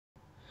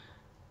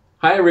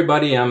Hi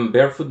everybody, I'm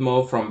Barefoot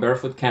Mo from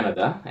Barefoot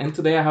Canada, and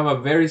today I have a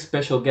very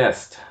special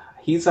guest.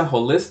 He's a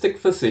holistic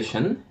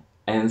physician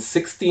and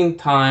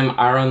 16-time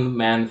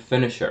Ironman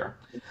finisher,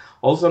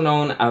 also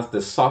known as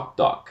the Sock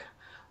Doc.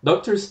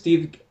 Dr.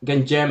 Steve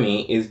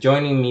Gangemi is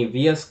joining me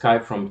via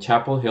Skype from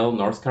Chapel Hill,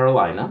 North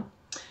Carolina,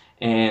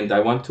 and I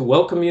want to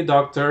welcome you,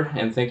 Doctor,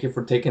 and thank you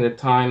for taking the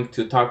time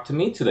to talk to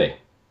me today.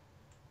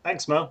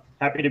 Thanks, Mo.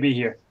 Happy to be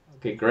here.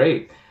 Okay,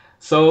 great.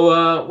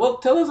 So,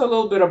 tell us a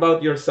little bit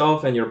about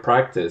yourself and your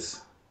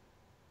practice.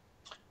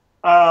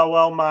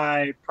 Well,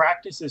 my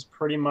practice is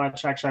pretty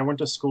much actually, I went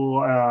to school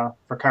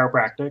for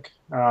chiropractic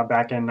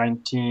back in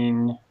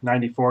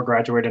 1994,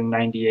 graduated in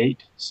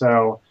 98.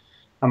 So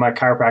I'm a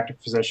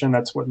chiropractic physician.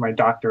 That's what my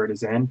doctorate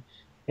is in.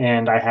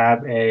 And I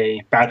have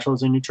a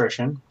bachelor's in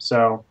nutrition.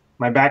 So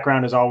my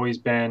background has always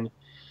been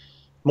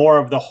more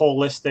of the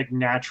holistic,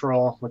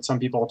 natural, what some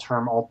people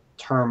term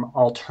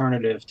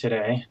alternative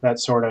today, that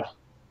sort of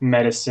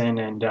medicine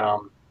and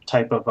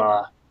type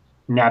of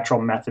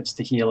natural methods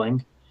to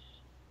healing.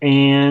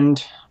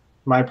 And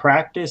my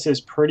practice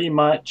is pretty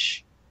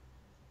much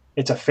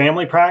it's a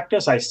family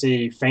practice. I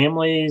see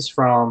families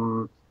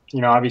from,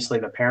 obviously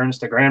the parents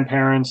to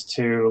grandparents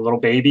to little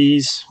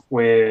babies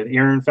with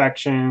ear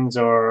infections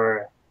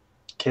or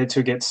kids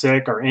who get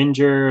sick or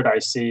injured. I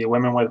see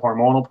women with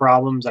hormonal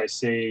problems. I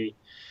see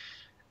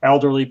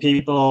elderly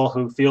people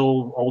who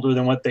feel older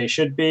than what they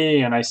should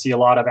be. And I see a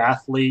lot of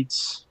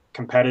athletes,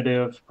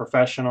 competitive,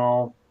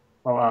 professional,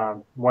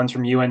 one's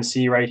from UNC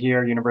right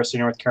here, University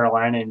of North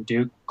Carolina, and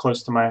Duke,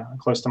 close to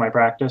my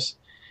practice,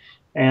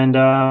 and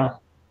a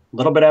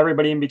little bit of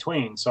everybody in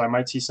between. So I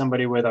might see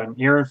somebody with an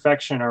ear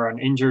infection or an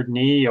injured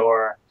knee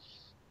or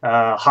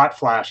hot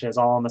flashes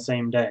all on the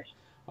same day.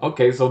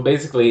 Okay, so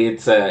basically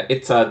it's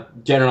a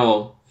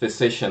general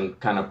physician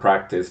kind of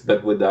practice,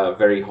 but with a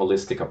very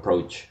holistic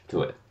approach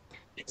to it.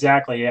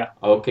 Exactly, yeah.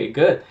 Okay,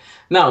 good.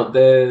 Now,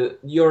 the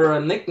your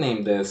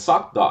nickname, the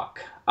Sock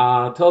Doc.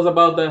 Tell us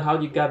about how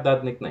you got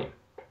that nickname.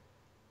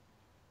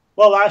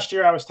 Well, last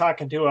year I was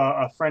talking to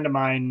a friend of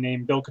mine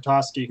named Bill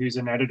Kotowski, who's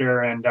an editor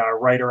and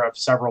writer of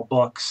several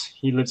books.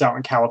 He lives out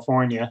in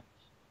California,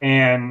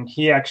 and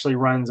he actually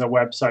runs a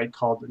website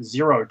called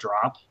Zero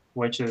Drop,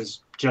 which is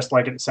just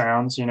like it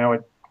sounds.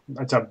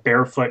 It's a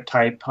barefoot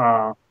type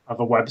of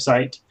a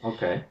website.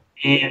 Okay.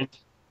 And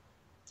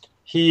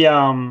we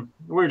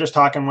were just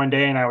talking one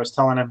day, and I was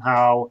telling him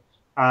how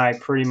I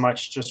pretty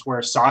much just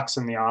wear socks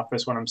in the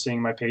office when I'm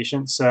seeing my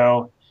patients.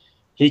 So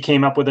he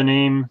came up with the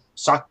name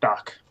Sock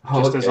Doc,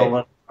 just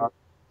Okay.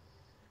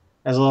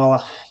 as a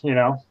little, you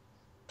know,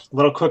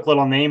 little quick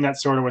little name that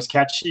sort of was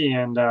catchy,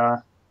 and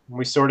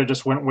we sort of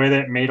just went with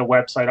it, made a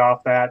website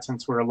off that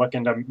since we were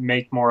looking to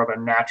make more of a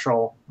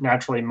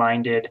naturally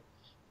minded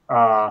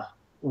uh,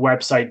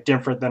 website,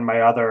 different than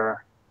my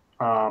other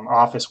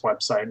office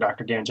website,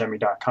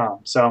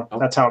 drgangemi.com. So Oh,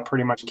 that's how it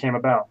pretty much came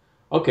about.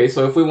 okay,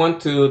 so if we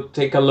want to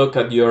take a look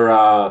at your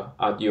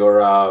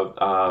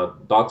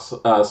docs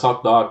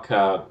Sock Doc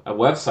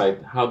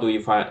website, how do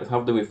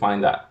we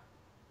find that?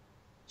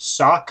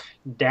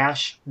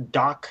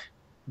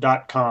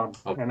 Sock-doc.com,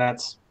 and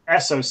that's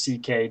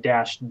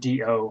SOCK-DOC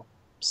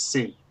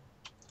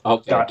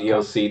Okay, dot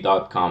com.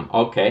 doc.com.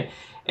 Okay.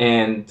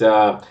 And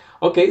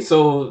okay,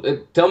 so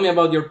tell me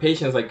about your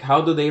patients. Like, how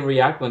do they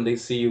react when they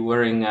see you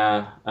wearing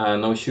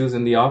no shoes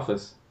in the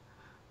office?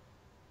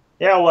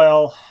 Yeah,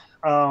 well,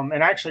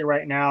 and actually,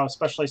 right now,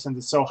 especially since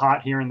it's so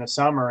hot here in the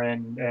summer,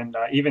 and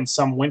even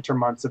some winter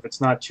months, if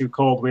it's not too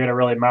cold, we had a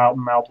really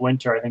mild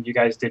winter. I think you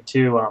guys did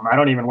too. I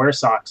don't even wear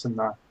socks in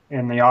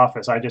the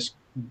office. I just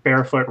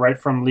barefoot right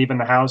from leaving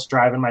the house,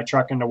 driving my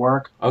truck into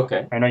work.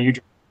 Okay. I know you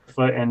drive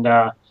barefoot,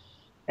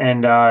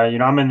 and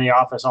I'm in the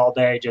office all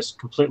day, just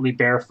completely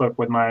barefoot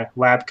with my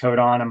lab coat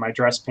on and my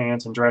dress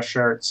pants and dress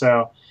shirt.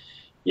 So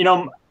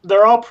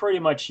they're all pretty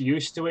much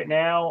used to it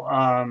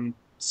now.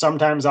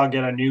 Sometimes I'll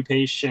get a new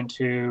patient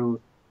who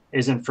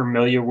isn't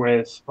familiar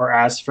with or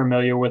as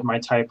familiar with my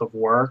type of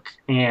work,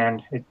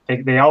 and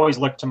they always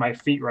look to my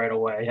feet right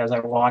away as I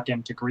walk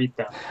in to greet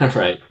them.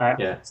 Right. I,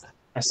 Yeah.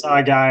 I saw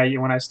a guy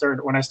when I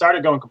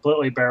started going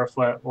completely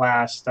barefoot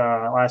last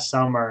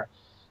summer.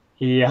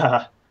 He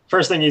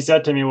first thing he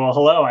said to me, "Well,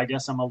 hello. I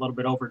guess I'm a little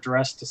bit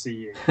overdressed to see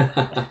you."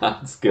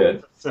 That's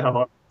good.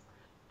 So,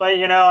 but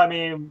I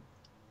mean,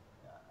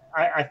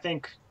 I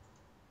think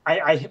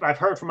I've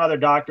heard from other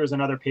doctors and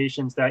other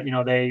patients that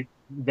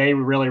they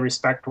really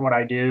respect what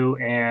I do,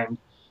 and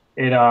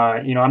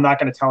I'm not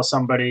going to tell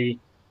somebody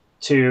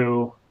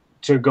to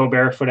go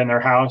barefoot in their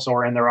house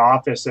or in their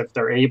office if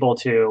they're able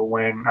to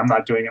when I'm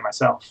not doing it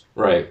myself.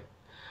 Right.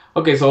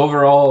 Okay, so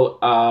overall,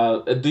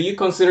 do you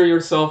consider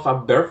yourself a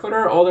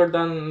barefooter other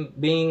than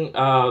being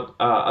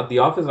at the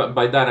office?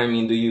 By that I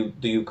mean, do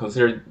you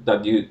consider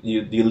that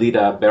you lead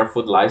a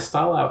barefoot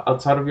lifestyle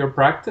outside of your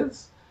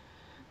practice?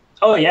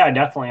 Oh yeah,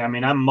 definitely. I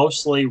mean, I'm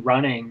mostly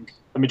running.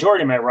 The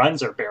majority of my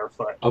runs are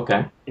barefoot.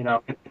 Okay.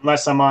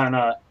 Unless I'm on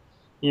a,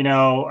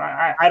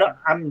 I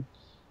don't.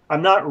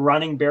 I'm not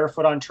running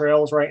barefoot on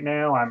trails right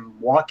now. I'm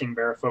walking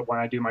barefoot when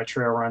I do my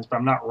trail runs, but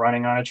I'm not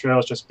running on a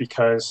trails just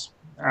because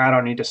I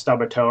don't need to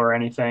stub a toe or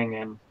anything,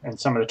 and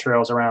some of the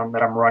trails around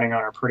that I'm running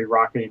on are pretty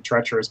rocky and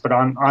treacherous. But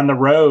on the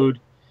road,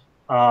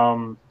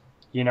 um,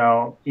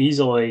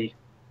 easily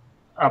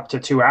up to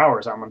 2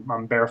 hours,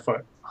 I'm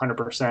barefoot,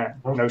 100%,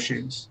 no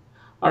shoes.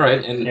 All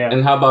right, and Yeah.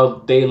 and how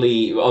about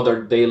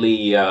other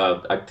daily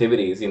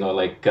activities? You know,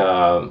 like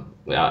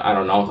I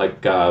don't know,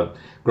 like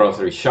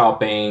grocery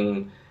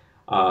shopping,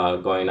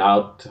 going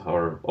out,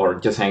 or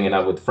just hanging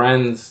out with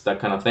friends, that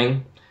kind of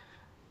thing.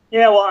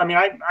 Yeah, well, I mean,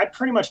 I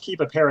pretty much keep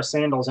a pair of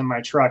sandals in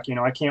my truck.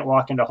 I can't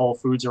walk into Whole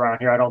Foods around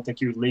here. I don't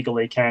think you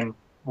legally can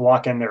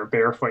walk in there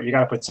barefoot. You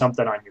got to put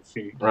something on your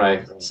feet.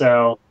 Right.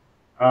 So,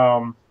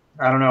 um,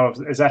 I don't know.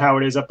 Is that how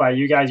it is up by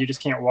you guys? You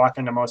just can't walk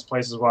into most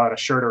places without a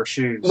shirt or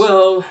shoes.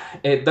 Well,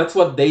 that's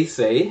what they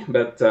say,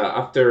 but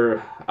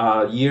after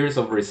years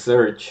of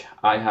research,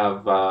 we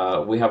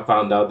have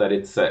found out that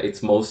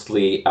it's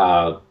mostly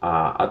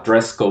a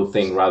dress code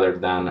thing rather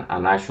than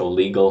an actual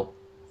legal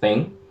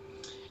thing.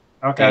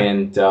 Okay.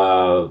 And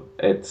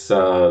it's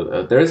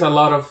there's a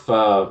lot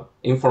of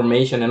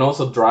information, and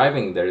also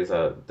driving. There's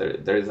a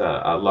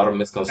lot of Yeah.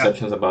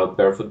 misconceptions about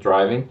barefoot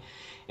driving,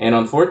 and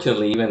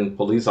unfortunately, even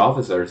police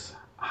officers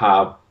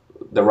have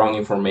the wrong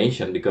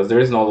information because there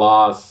is no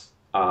laws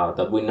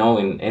that we know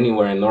in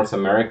anywhere in North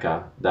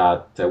America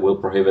that will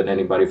prohibit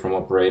anybody from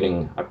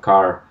operating a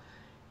car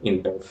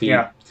in bare feet.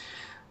 Yeah.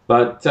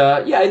 But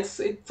yeah, it's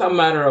a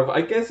matter of,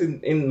 I guess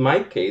in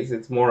my case,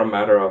 it's more a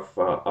matter of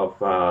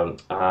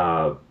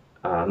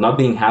not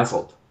being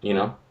hassled. You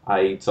know,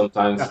 I Yeah.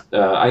 sometimes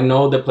I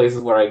know the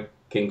places where I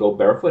can go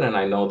barefoot, and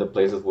I know the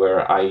places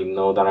where I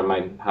know that I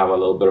might have a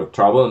little bit of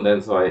trouble, and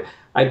then so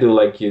I do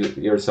like you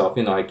yourself.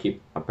 You know, I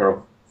keep a pair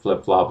of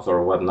flip flops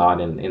or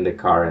whatnot in the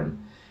car and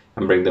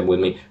bring them with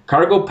me.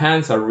 Cargo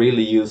pants are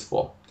really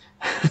useful.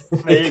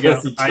 There you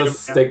go. Because you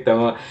just Yeah. stick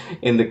them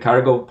in the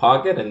cargo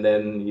pocket and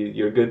then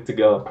you're good to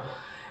go.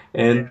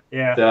 And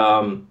Yeah.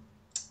 um,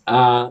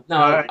 No,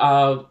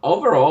 now,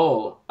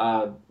 overall,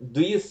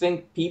 do you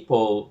think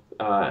people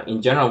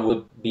in general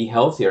would be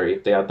healthier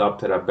if they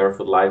adopted a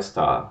barefoot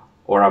lifestyle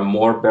or a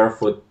more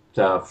barefoot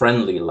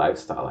friendly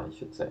lifestyle, I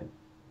should say?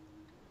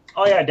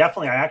 oh yeah,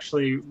 definitely. I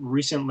actually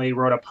recently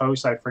wrote a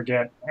post. I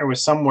forget. It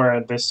was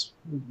somewhere this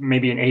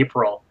maybe in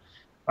April,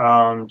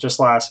 just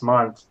last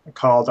month,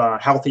 called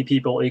 "Healthy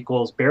People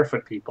Equals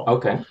Barefoot People."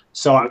 Okay,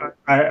 So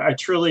I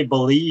truly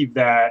believe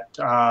that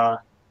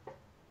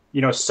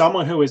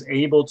someone who is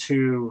able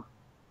to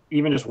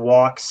even just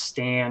walk,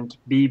 stand,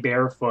 be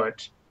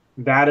barefoot,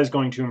 that is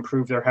going to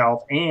improve their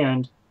health.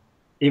 And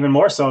even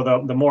more so,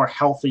 the more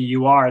healthy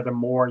you are, the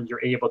more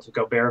you're able to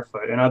go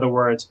barefoot. In other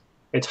words,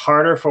 it's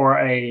harder for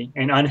an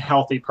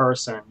unhealthy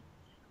person,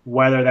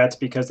 whether that's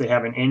because they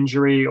have an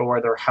injury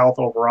or their health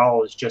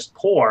overall is just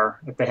poor,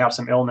 if they have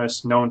some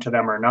illness known to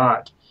them or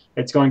not.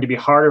 It's going to be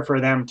harder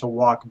for them to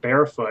walk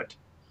barefoot,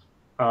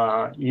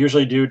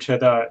 usually due to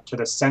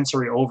the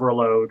sensory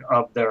overload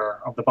of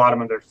the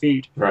bottom of their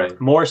feet, right.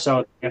 more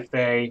so if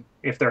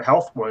their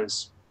health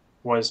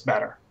was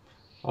better.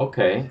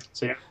 Okay.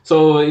 So yeah,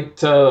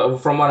 So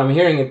from what I'm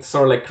hearing, it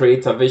sort of like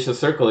creates a vicious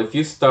circle. If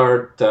you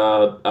start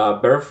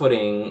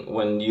barefooting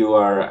when you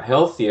are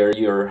healthier,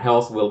 your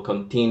health will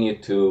continue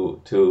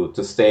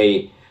to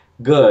stay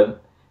good,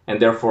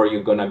 and therefore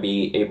you're gonna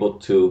be able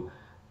to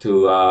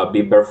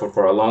be barefoot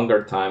for a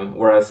longer time.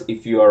 Whereas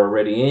if you are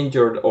already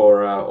injured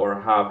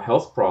or have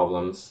health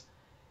problems,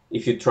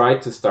 if you try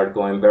to start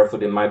going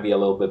barefoot, it might be a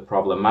little bit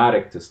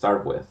problematic to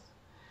start with.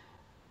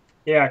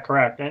 yeah,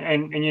 correct.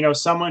 And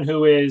someone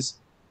who is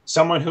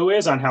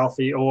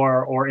unhealthy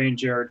or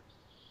injured,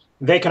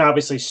 they can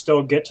obviously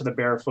still get to the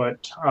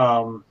barefoot,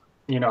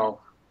 you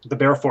know, the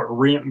barefoot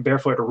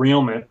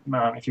realm,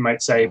 if you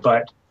might say,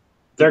 but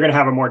they're going to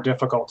have a more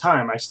difficult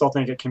time. I still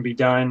think it can be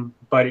done,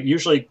 but it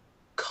usually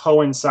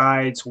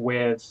coincides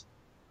with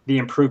the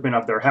improvement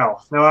of their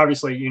health. Now,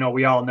 obviously,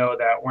 we all know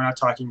that we're not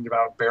talking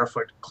about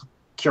barefoot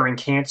curing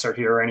cancer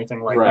here or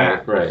anything like Right,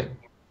 that, right,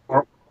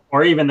 or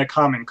or even the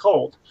common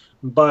cold.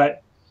 But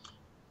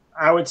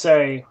I would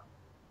say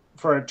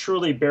for a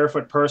truly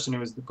barefoot person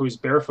who's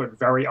barefoot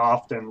very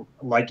often,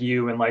 like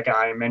you and like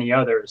I and many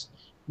others,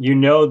 you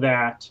know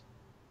that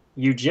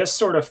you just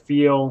sort of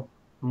feel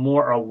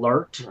more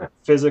alert right,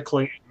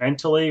 physically and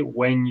mentally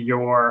when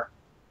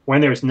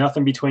there's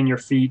nothing between your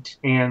feet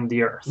and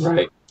the earth.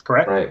 right,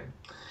 Correct? right.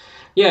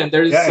 Yeah, and Yeah,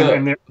 there's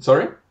and there,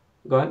 sorry,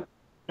 go ahead.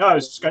 no, I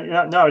was just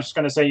gonna, no, I was just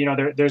going to say,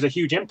 there's a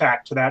huge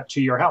impact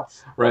to your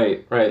health.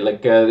 Right, right.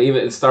 Like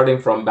even starting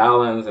from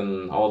balance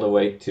and all the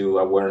way to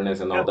awareness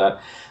and all Yeah,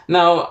 that.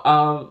 Now,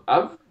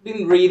 I've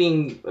been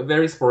reading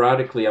very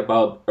sporadically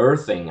about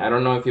earthing. I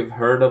don't know if you've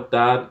heard of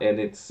that, and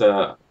it's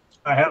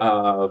I have,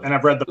 uh, and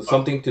I've read the book.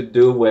 something to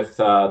do with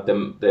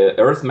the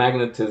Earth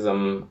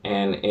magnetism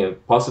and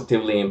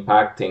positively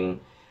impacting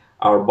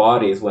our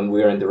bodies when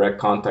we are in direct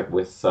contact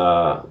with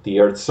the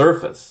Earth's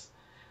surface.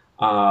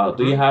 Do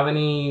you Hmm. have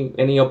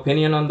any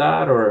opinion on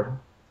that, or?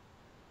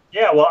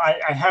 Yeah, well,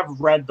 I have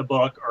read the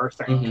book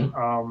Earthing,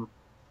 Hmm.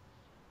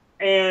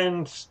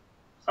 and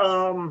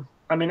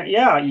I mean,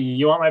 yeah,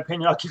 you want my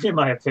opinion? I'll give you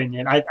my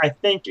opinion. I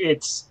think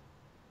it's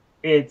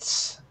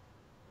it's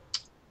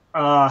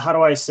how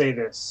do I say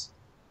this?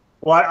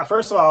 Well,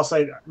 first of all, I'll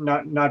say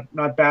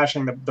not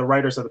bashing the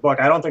writers of the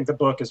book. I don't think the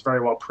book is very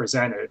well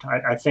presented.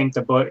 I think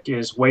the book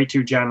is way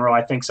too general.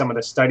 I think some of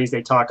the studies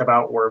they talk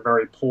about were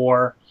very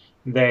poor.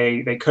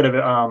 They could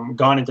have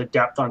gone into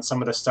depth on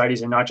some of the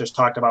studies and not just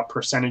talked about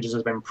percentages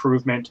of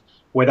improvement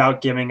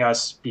without giving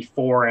us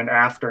before and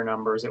after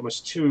numbers. It was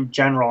too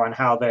general on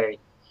how they,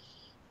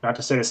 not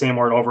to say the same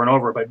word over and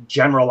over, but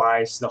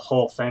generalize the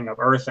whole thing of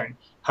earthing.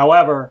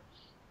 However,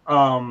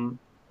 um,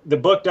 the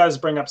book does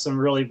bring up some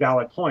really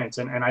valid points,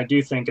 and I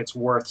do think it's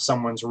worth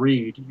someone's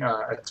read.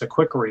 It's a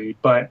quick read,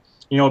 but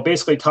it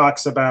basically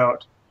talks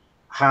about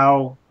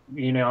how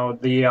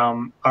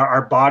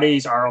our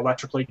bodies are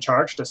electrically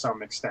charged to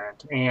some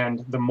extent,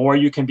 and the more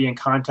you can be in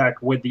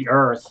contact with the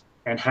earth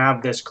and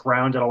have this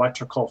grounded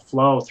electrical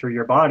flow through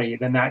your body,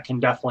 then that can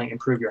definitely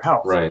improve your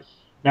health. Right.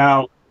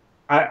 Now,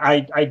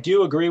 I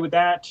do agree with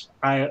that.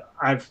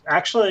 I've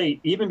actually,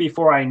 even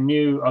before I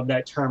knew of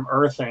that term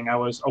earthing, I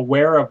was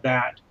aware of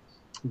that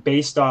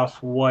based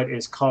off what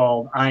is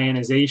called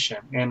ionization.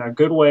 And a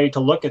good way to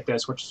look at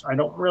this, which I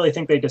don't really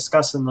think they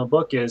discuss in the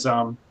book, is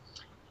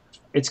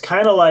it's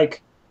kind of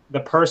like the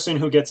person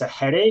who gets a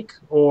headache,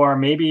 or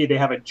maybe they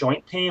have a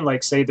joint pain,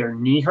 like say their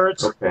knee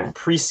hurts, Okay.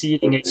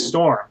 preceding a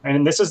storm.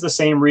 And this is the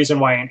same reason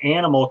why an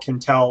animal can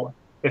tell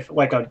if,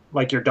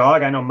 like your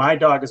dog. I know my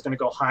dog is going to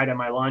go hide in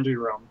my laundry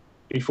room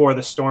before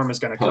the storm is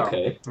going to come.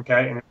 Okay.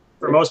 Okay. And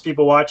for most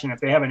people watching, if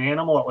they have an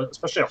animal,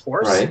 especially a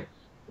horse, Right.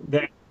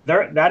 that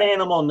that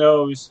animal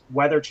knows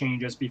weather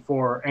changes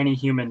before any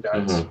human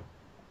does. Mm-hmm.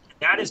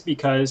 That is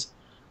because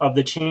of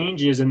the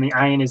changes in the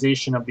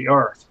ionization of the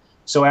earth.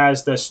 So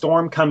as the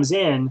storm comes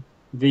in,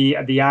 the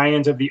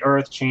ions of the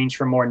earth change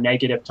from more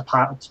negative to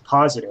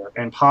positive,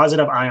 and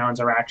positive ions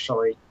are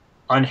actually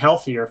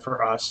unhealthier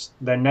for us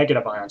than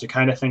negative ions. You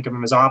kind of think of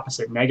them as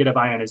opposite. Negative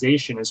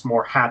ionization is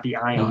more happy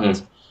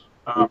ions.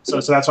 Mm-hmm. So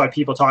that's why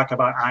people talk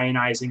about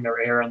ionizing their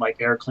air and like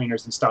air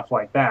cleaners and stuff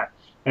like that.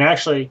 And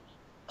actually,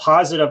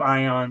 positive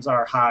ions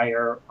are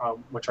higher,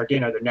 which are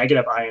the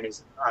negative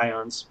ions.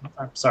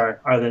 I'm sorry,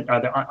 are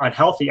the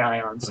unhealthy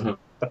ions. Mm-hmm.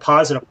 The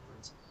positive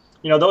ones,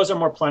 those are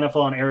more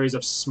plentiful in areas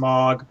of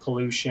smog,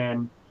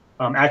 pollution.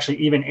 Actually,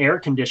 even air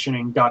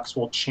conditioning ducts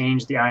will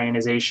change the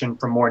ionization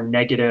from more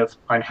negative,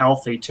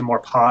 unhealthy to more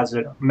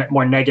positive,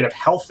 more negative,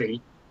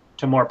 healthy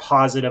to more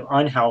positive,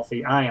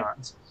 unhealthy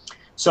ions.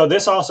 So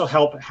this also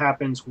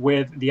happens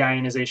with the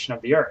ionization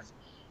of the earth.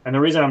 And the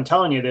reason I'm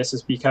telling you this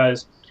is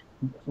because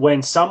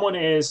when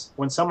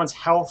someone's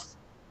health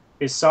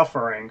is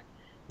suffering,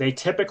 they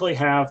typically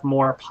have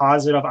more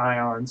positive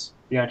ions,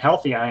 the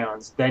unhealthy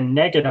ions, than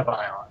negative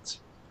ions.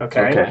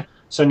 Okay. Okay.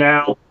 So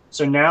now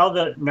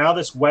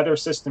this weather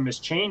system is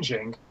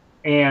changing,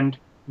 and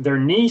their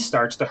knee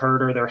starts to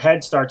hurt, or their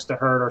head starts to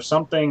hurt, or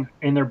something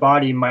in their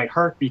body might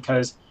hurt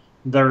because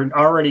they're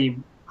already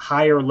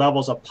higher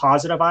levels of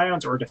positive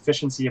ions, or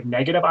deficiency of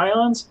negative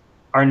ions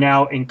are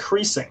now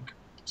increasing.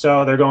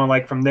 So they're going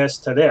like from this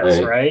to this,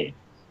 Right. right?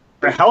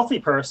 For a healthy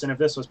person, if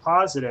this was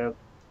positive,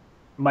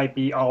 might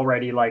be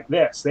already like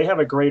this. They have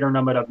a greater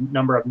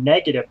number of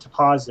negative to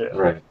positive.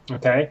 Right.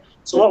 Okay.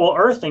 So what will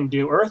earthing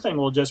do? Earthing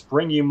will just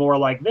bring you more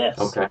like this.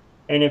 Okay.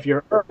 And if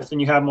you're earth and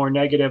you have more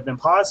negative than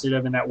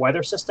positive, and that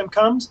weather system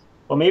comes,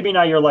 well, maybe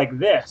now you're like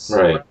this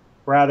Right.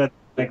 rather than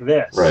like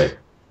this. Right.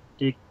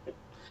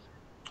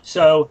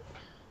 So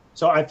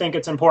so I think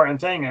it's an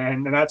important thing,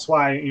 and that's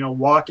why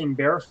walking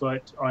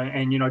barefoot,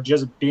 and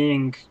just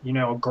being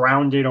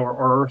grounded or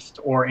earthed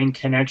or in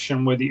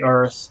connection with the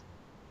earth,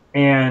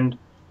 and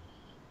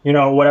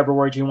whatever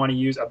word you want to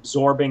use,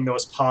 absorbing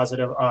those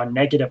positive,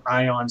 negative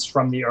ions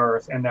from the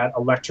earth and that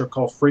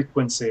electrical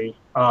frequency,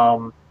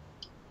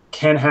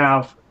 can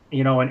have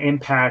an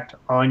impact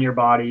on your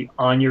body,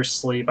 on your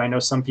sleep. I know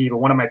some people.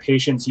 One of my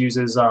patients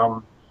uses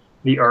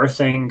the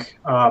earthing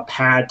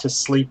pad to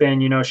sleep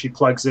in. She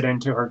plugs it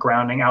into her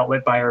grounding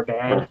outlet by her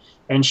bed,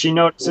 and she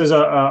notices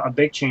a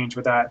big change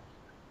with that.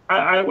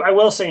 I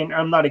will say, and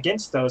I'm not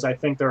against those. I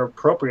think they're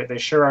appropriate. They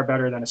sure are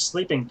better than a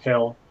sleeping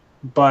pill.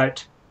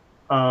 But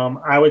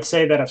I would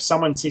say that if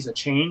someone sees a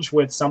change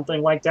with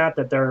something like that,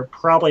 that they're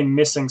probably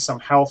missing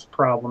some health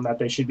problem that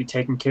they should be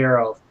taken care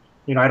of.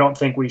 I don't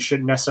think we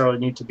should necessarily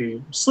need to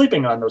be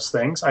sleeping on those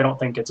things. I don't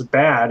think it's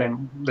bad,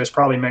 and there's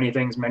probably many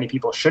things many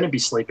people shouldn't be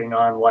sleeping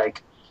on,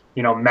 like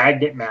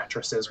magnet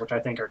mattresses, which I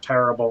think are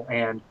terrible,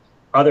 and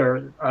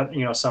other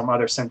some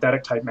other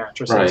synthetic type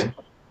mattresses. Right.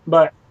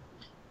 But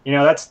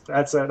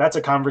that's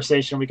a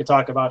conversation we could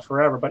talk about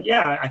forever. But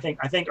yeah, I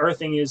think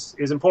earthing is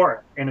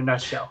important in a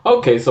nutshell.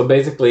 Okay, so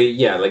basically,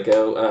 yeah, like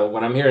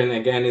what I'm hearing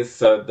again is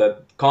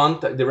that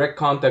direct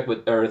contact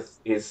with Earth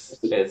is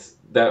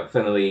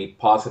definitely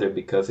positive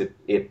because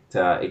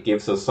it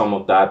gives us some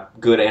of that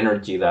good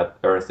energy that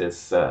Earth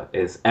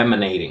is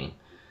emanating,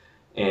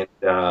 and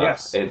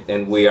Yes.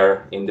 and we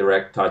are in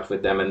direct touch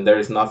with them, and there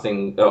is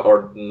nothing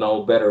or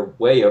no better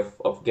way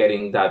of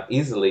getting that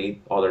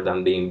easily other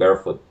than being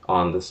barefoot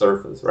on the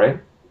surface,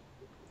 right?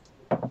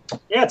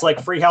 Yeah, it's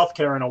like free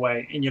healthcare in a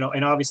way, and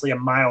in obviously a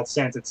mild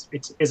sense.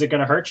 It's is it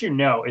going to hurt you?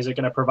 No. Is it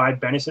going to provide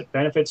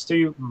benefits to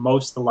you?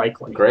 Most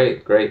likely.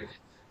 Great, great.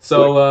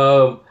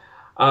 So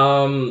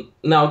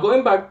now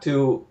going back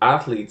to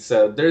athletes,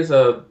 there's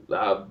a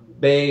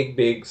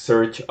big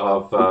surge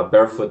of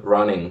barefoot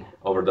running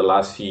over the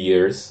last few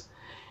years.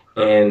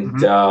 And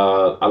Hmm.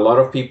 a lot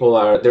of people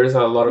are, there's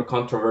a lot of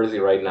controversy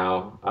right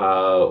now,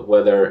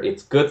 whether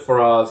it's good for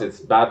us, it's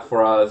bad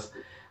for us.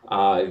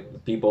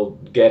 People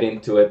get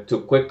into it too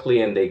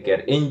quickly and they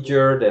get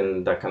injured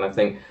and that kind of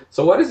thing.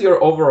 So, what is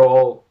your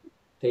overall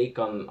take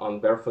on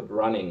barefoot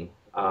running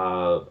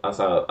as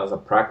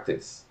a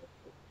practice?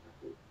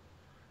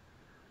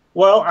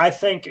 Well, I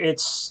think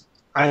it's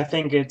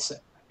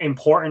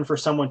important for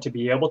someone to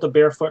be able to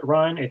barefoot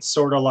run. It's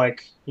sort of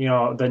like,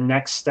 the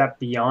next step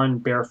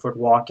beyond barefoot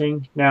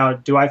walking. Now,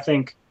 do I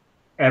think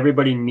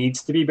everybody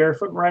needs to be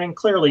barefoot running?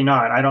 Clearly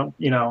not. I don't,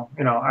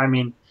 I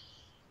mean,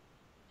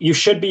 you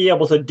should be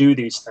able to do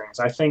these things.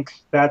 I think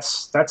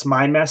that's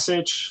my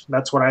message.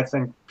 That's what I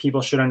think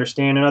people should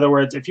understand. In other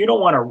words, if you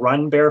don't want to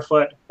run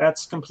barefoot,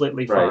 that's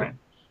completely Right, fine.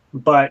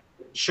 But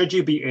should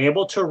you be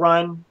able to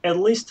run at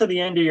least to the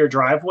end of your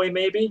driveway,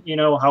 maybe,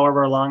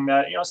 however long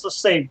that, so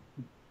let's say,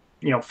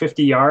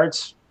 50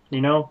 yards,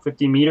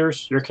 50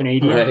 meters, you're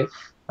Canadian. right,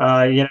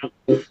 Uh, you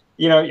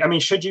I mean,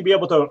 should you be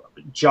able to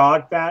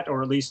jog that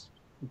or at least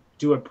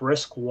do a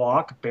brisk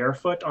walk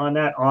barefoot on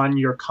that on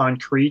your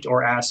concrete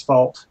or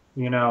asphalt,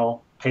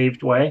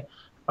 paved way?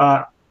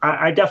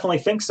 I definitely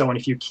think so. And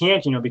if you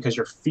can't, because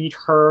your feet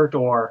hurt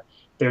or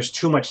there's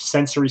too much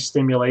sensory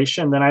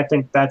stimulation, then I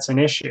think that's an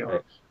issue.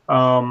 right,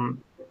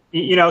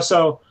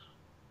 So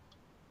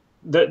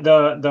the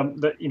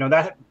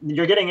that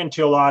you're getting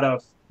into a lot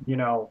of,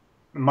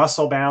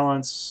 muscle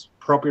balance,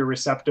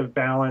 proprioceptive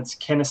balance,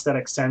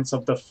 kinesthetic sense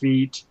of the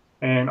feet,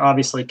 and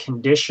obviously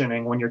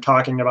conditioning when you're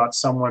talking about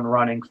someone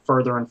running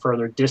further and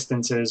further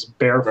distances right,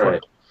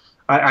 barefoot.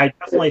 I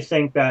definitely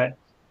think that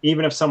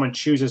even if someone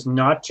chooses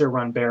not to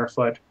run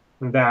barefoot,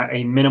 that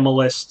a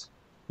minimalist,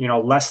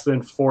 less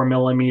than 4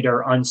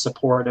 millimeter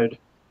unsupported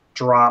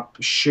drop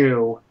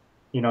shoe,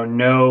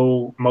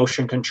 no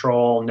motion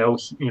control, no,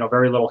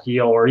 very little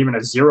heel, or even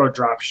a zero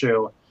drop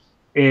shoe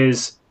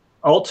is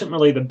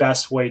ultimately the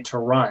best way to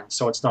run.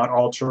 So it's not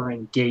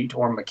altering gait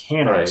or right,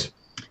 mechanics.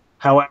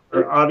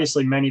 However,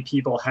 obviously, many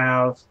people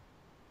have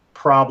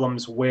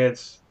problems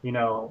with,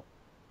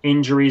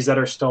 injuries that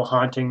are still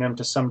haunting them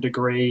to some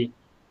degree,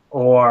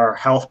 or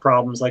health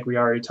problems like we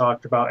already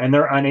talked about, and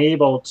they're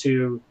unable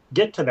to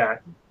get to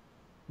that,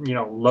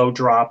 low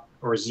drop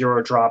or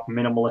zero drop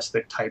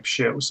minimalistic type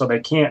shoe. So they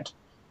can't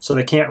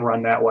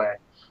run that way.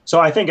 So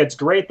I think it's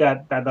great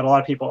that a lot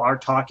of people are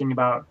talking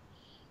about,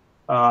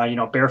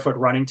 barefoot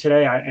running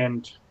today.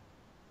 And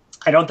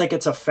I don't think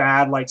it's a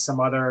fad like some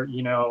other,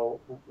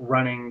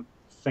 running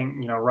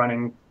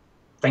running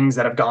things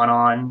that have gone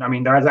on. I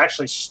mean, there is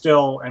actually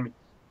still, I mean,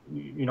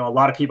 a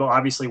lot of people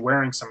obviously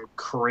wearing some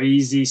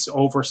crazy,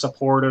 over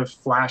supportive,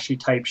 flashy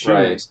type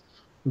right. shoes,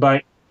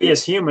 but we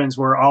as humans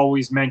were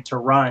always meant to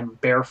run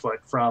barefoot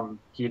from,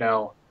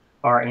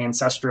 our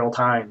ancestral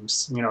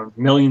times,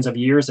 millions of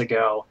years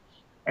ago.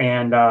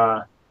 And,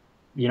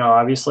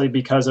 obviously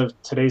because of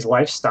today's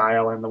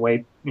lifestyle and the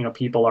way,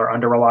 people are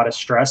under a lot of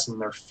stress and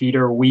their feet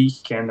are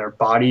weak and their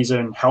bodies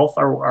and health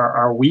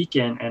are weak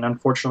and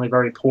unfortunately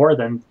very poor,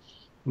 then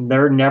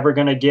they're never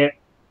going to get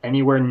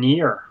anywhere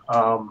near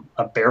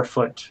a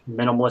barefoot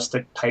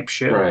minimalistic type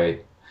shoe.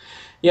 Right.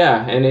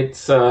 Yeah, and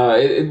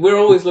we're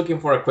always looking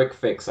for a quick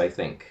fix, I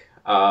think.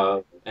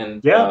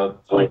 And Yeah,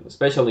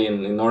 especially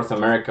in North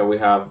America, we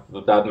have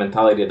that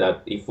mentality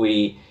that if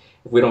we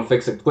don't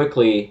fix it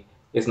quickly,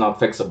 it's not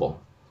fixable.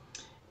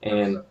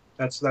 And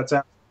that's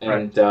absolutely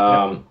and correct.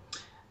 Yeah.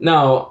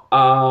 now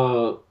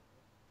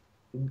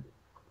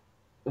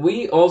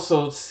we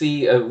also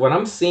see what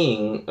I'm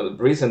seeing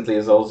recently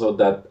is also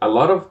that a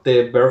lot of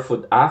the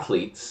barefoot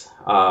athletes,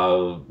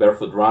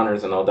 barefoot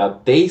runners, and all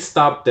that, they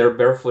stop their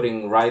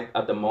barefooting right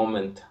at the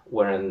moment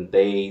when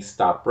they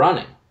stop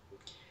running.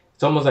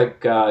 It's almost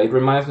like it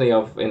reminds me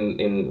of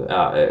in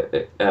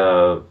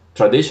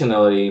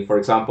traditionally, for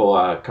example,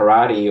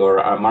 karate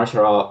or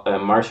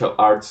martial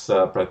arts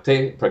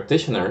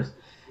practitioners,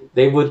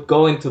 they would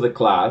go into the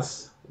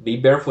class, be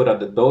barefoot at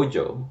the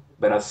dojo,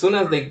 but as soon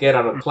as they get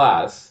out of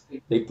class,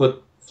 they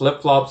put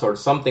flip flops or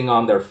something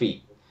on their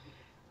feet.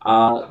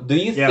 Do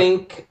you Yeah.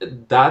 think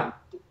that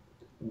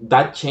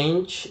that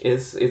change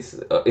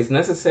is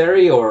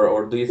necessary,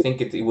 or do you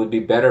think it would be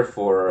better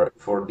for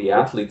the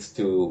athletes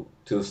to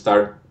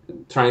start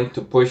trying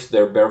to push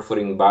their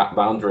barefooting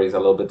boundaries a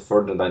little bit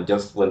further than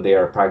just when they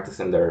are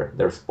practicing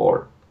their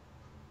sport?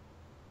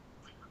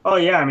 Oh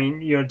yeah, I mean,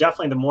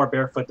 definitely the more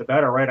barefoot the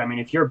better, right? I mean,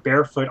 if you're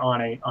barefoot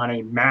on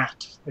a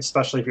mat,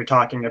 especially if you're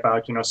talking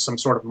about, some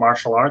sort of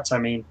martial arts, I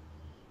mean,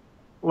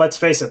 let's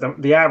face it,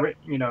 the average,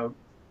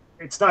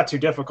 it's not too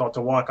difficult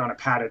to walk on a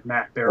padded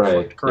mat Right.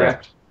 barefoot, Yeah.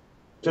 correct?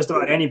 Just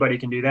about anybody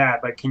can do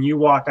that, but can you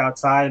walk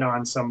outside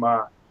on some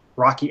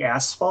rocky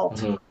asphalt?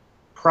 Hmm.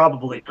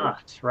 Probably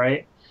not,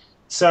 right?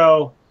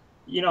 So,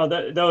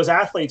 those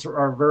athletes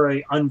are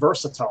very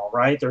unversatile,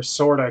 right? They're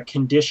sort of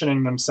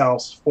conditioning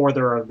themselves for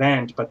their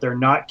event, but they're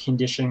not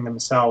conditioning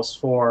themselves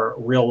for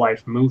real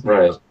life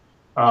Right. movement.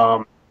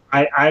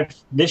 I've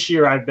this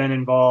year I've been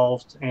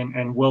involved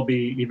and will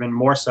be even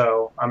more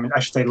so. I mean, I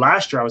should say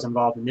last year I was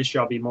involved, and this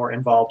year I'll be more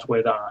involved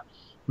with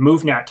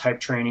MoveNat type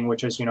training,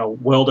 which is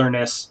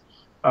wilderness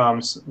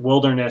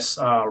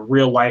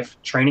real life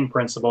training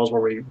principles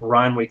where we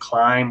run, we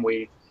climb,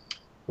 we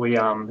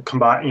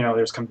combat.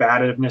 There's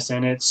combativeness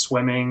in it,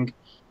 swimming,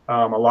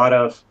 a lot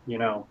of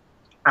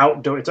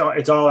outdoor.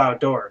 It's all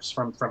outdoors,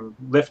 from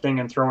lifting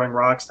and throwing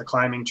rocks to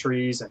climbing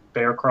trees and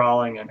bear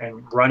crawling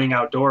and running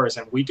outdoors.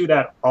 And we do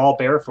that all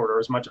barefoot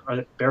as much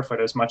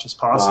as Wow.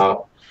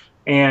 possible.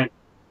 And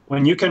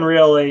when you can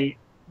really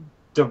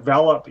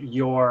develop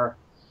your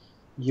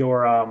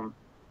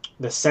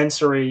the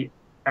sensory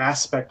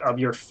aspect of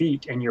your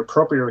feet and your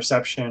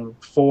proprioception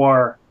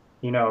for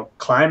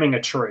climbing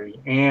a tree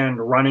and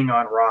running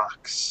on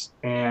rocks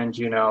and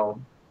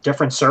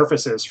different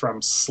surfaces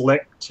from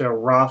slick to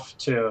rough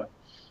to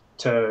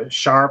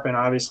sharp and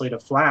obviously to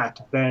flat,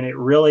 then it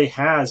really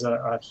has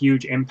a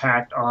huge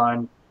impact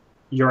on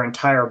your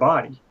entire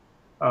body.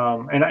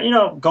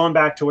 And going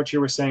back to what you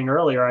were saying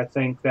earlier, I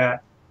think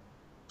that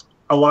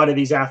a lot of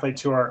these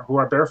athletes who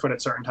are barefoot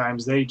at certain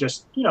times, they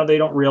just they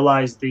don't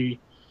realize the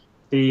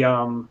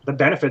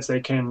benefits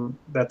they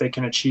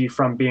can achieve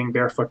from being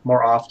barefoot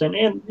more often.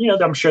 And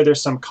I'm sure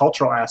there's some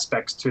cultural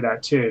aspects to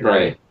that too,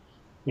 right? Right.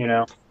 You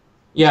know,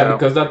 Yeah, so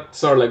because that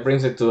sort of like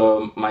brings it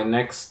to my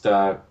next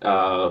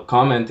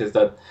comment is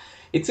that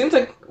it seems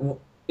like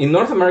in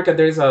North America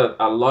there's a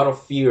lot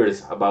of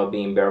fears about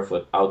being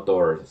barefoot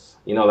outdoors.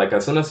 Like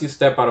as soon as you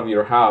step out of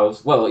your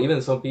house, well,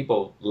 even some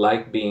people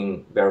like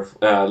being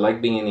barefoot,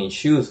 like being in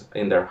shoes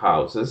in their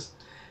houses.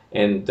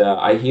 And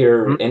I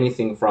hear mhm.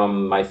 anything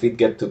from my feet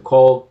get too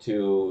cold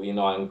to,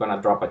 I'm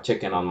gonna drop a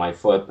chicken on my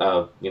foot,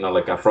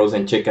 like a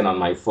frozen chicken on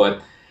my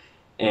foot.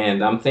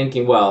 And I'm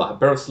thinking, well, a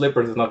pair of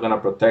slippers is not going to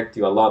protect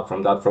you a lot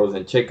from that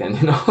frozen chicken,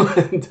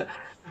 and,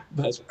 That's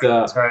but right.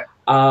 That's right.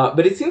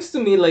 but it seems to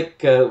me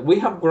like we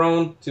have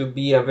grown to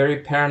be a very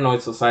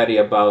paranoid society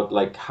about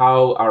like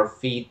how our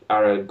feet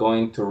are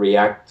going to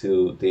react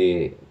to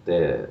the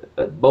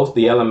both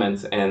the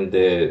elements and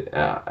the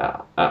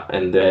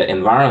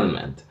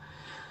environment.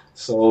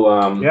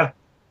 So, Yeah.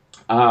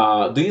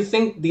 do you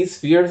think these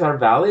fears are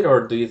valid,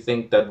 or do you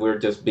think that we're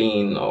just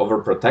being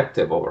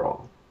overprotective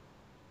overall?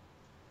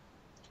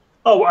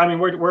 Oh, I mean,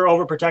 we're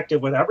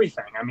overprotective with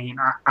everything. I mean,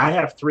 I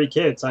have three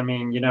kids. I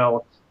mean,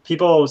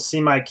 people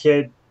see my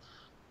kid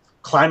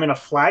climbing a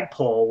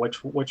flagpole,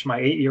 which my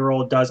 8 year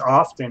old does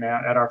often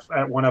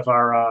at one of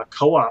our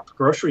co-op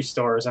grocery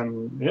stores,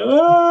 and they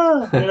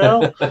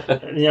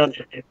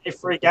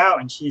freak out,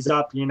 and she's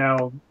up,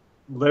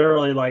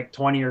 literally like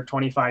 20 or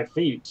 25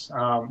 feet.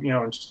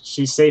 And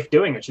she's safe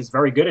doing it. She's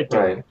very good at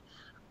doing Right, it.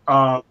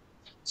 Um,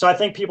 so I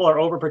think people are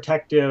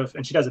overprotective,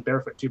 and she does it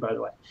barefoot too, by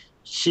the way.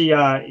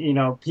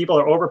 People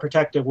are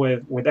overprotective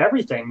with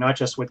everything, not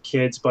just with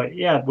kids, but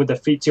yeah, with the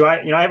feet too.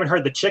 I haven't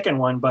heard the chicken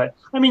one, but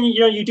I mean,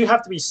 you do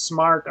have to be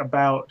smart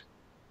about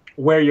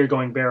where you're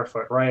going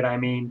barefoot, right? I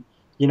mean,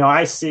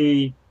 I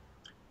see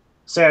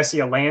a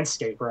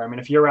landscaper. I mean,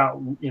 if you're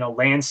out,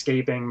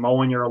 landscaping,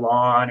 mowing your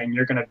lawn, and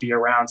you're going to be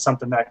around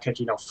something that could,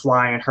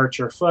 fly and hurt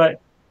your foot,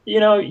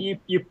 you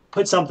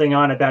put something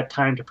on at that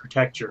time to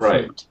protect your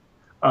right, feet.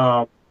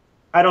 Um,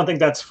 I don't think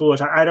that's foolish.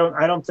 I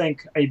don't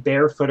think a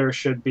barefooter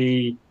should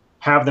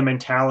have the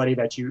mentality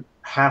that you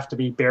have to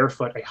be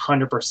barefoot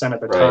 100% of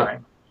the right.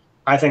 time.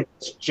 I think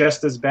it's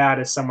just as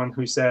bad as someone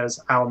who says,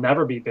 I'll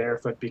never be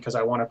barefoot because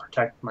I want to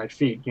protect my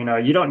feet.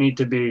 You don't need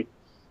to be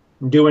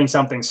doing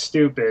something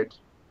stupid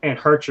and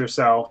hurt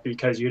yourself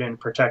because you didn't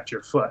protect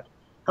your foot.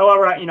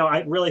 However,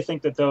 I really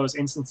think that those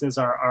instances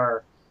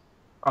are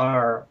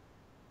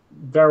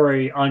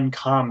very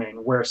uncommon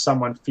where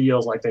someone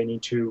feels like they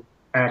need to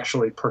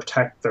actually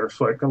protect their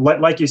foot.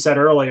 Like you said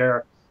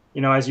earlier,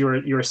 as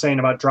you were saying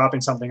about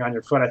dropping something on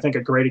your foot, I think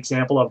a great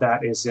example of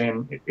that is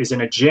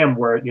in a gym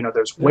where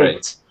there's Right.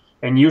 weights,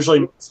 and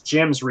usually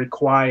gyms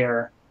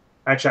require,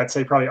 actually I'd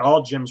say probably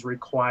all gyms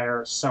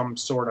require some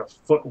sort of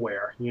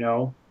footwear,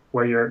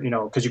 where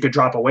because you could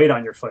drop a weight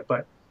on your foot.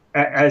 But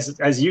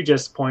as you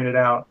just pointed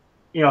out,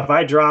 if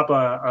I drop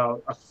a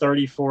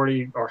 30,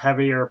 40 or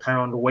heavier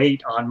pound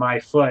weight on my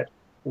foot,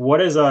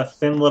 what is a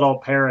thin little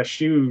pair of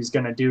shoes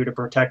going to do to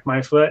protect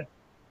my foot?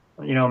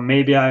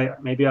 Maybe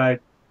I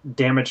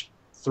damaged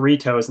three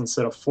toes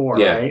instead of four,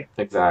 Yeah, right?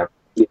 exactly.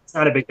 It's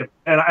not a big deal.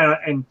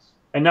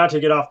 And not to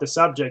get off the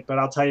subject, but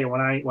I'll tell you,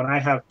 when I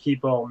have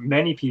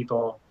many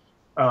people,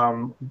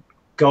 um,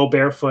 go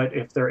barefoot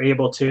if they're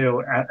able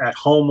to at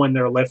home when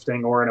they're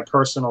lifting, or in a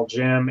personal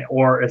gym,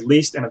 or at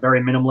least in a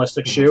very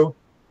minimalistic Mhm. shoe,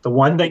 the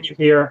one thing you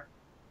hear,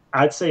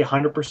 I'd say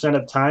 100%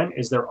 of the time,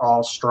 is they're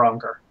all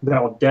stronger.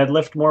 They'll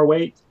deadlift more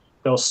weight,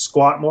 they'll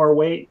squat more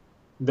weight,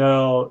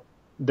 they'll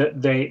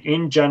they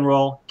in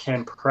general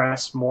can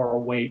press more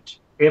weight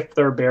if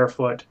they're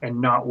barefoot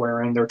and not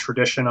wearing their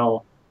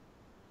traditional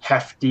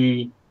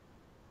hefty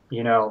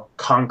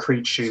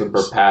concrete Super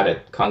shoes.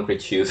 padded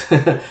concrete shoes.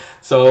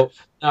 So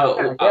now,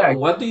 Yeah, yeah,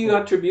 what do you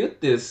exactly.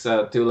 attribute this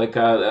to? Like,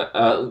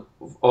 oh,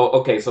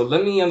 okay, so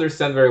let me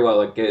understand very well.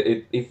 Like,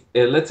 if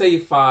let's say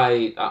if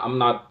I'm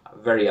not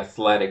very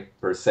athletic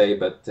per se,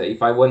 but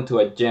if I went to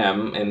a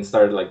gym and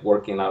started like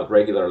working out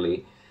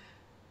regularly,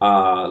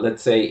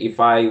 let's say if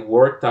I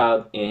worked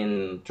out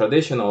in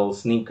traditional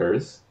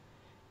sneakers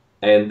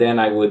and then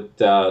I would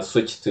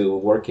switch to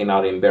working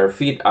out in bare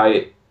feet,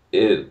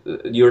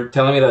 you're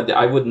telling me that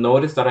I would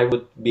notice that I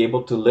would be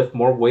able to lift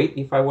more weight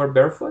if I were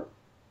barefoot?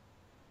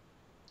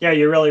 Yeah,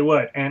 you really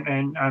would.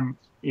 And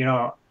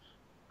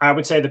I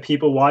would say the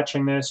people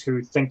watching this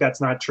who think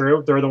that's not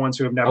true, they're the ones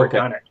who have never Okay,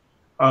 done it.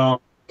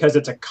 Because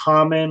it's a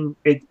common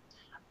it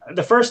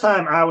the first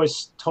time I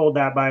was told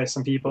that by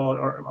some people,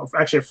 or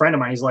actually a friend of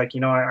mine, he's like,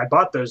 I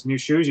bought those new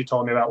shoes you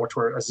told me about, which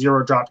were a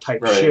zero drop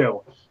type right.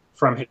 shoe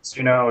from his,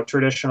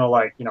 traditional,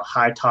 like,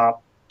 high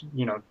top,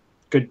 you know,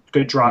 good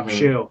drop Hmm.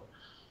 shoe.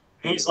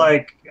 He's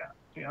like,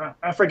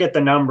 I forget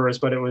the numbers,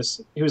 but he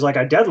was like,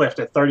 I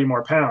deadlifted 30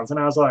 more pounds. And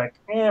I was like,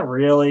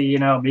 really?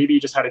 Maybe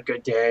you just had a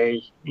good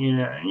day,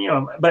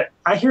 but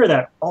I hear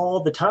that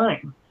all the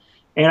time.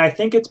 And I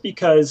think it's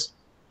because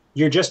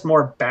you're just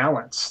more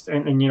balanced.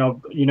 And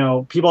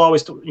people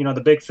always,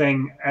 the big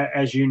thing,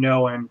 as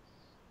in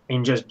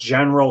just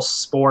general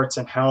sports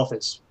and health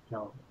is,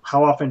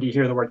 how often do you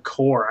hear the word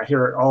core? I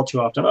hear it all too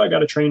often. Oh, I got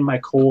to train my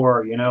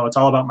core. It's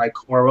all about my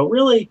core. Well,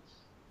 really,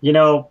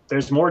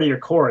 there's more to your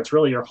core. It's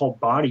really your whole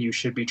body you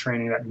should be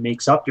training that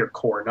makes up your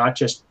core, not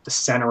just the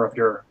center of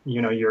your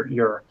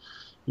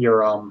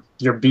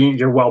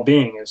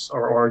well-being is,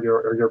 or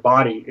your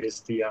body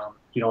is the,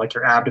 like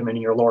your abdomen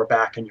and your lower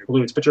back and your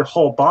glutes, but your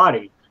whole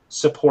body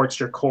supports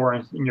your core,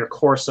 and your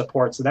core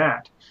supports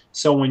that.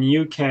 So when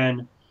you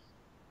can,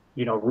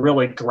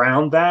 really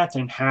ground that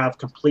and have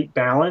complete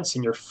balance,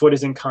 and your foot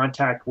is in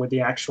contact with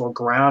the actual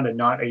ground and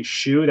not a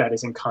shoe that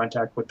is in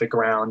contact with the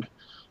ground,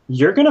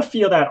 you're going to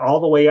feel that all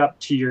the way up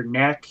to your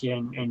neck,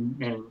 and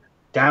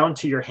down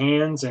to your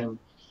hands, and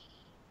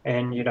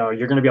you're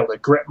going to be able to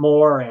grip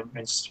more,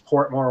 and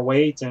support more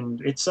weight,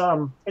 and it's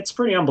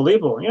pretty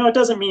unbelievable. It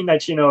doesn't mean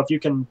that, if you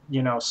can,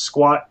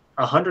 squat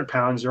 100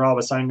 pounds, you're all of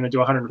a sudden going to do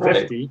Right.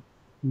 150.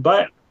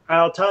 But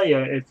I'll tell you,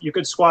 if you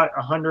could squat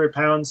 100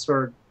 pounds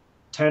for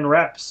 10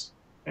 reps,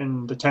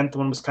 and the 10th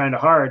one was kind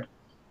of hard,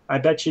 I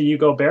bet you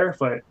go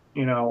barefoot.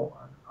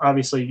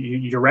 Obviously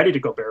you're ready to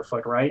go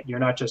barefoot, right? You're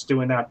not just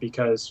doing that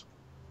because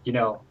you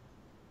know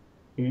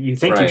you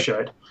think you Right.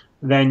 should.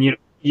 Then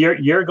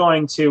you're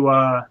going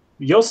to,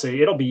 you'll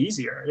see, it'll be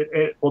easier.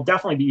 It will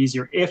definitely be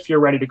easier if you're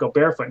ready to go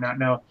barefoot.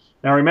 Now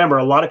remember,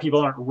 a lot of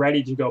people aren't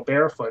ready to go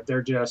barefoot.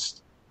 They're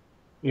just,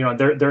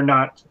 they're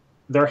not,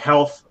 their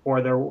health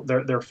or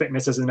their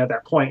fitness isn't at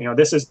that point.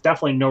 This is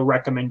definitely no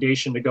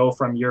recommendation to go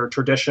from your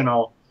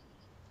traditional,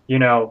 you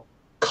know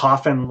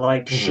coffin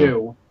like Hmm.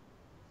 shoe,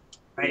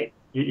 right?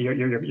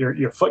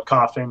 Your foot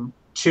coffin,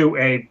 to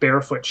a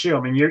barefoot shoe.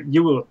 I mean,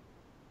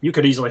 you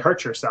could easily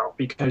hurt yourself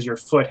because your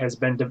foot has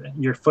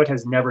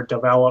never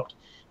developed,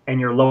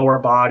 and your lower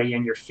body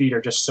and your feet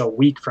are just so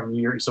weak from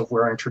years of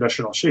wearing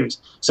traditional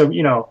shoes. So,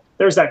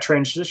 there's that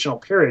transitional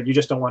period. You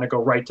just don't want to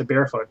go right to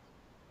barefoot.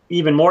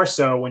 Even more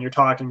so when you're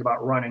talking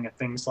about running and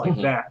things like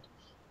Hmm. that.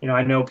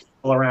 I know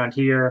people around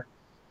here,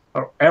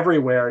 or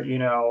everywhere,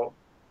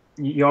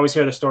 you always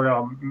hear the story,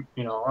 oh,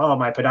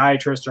 my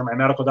podiatrist or my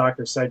medical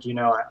doctor said,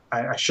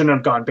 I shouldn't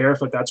have gone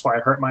barefoot. That's why I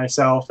hurt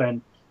myself.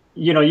 And,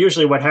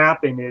 usually what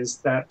happened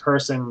is that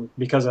person,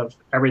 because of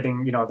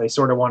everything, they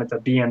sort of wanted to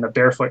be in the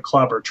barefoot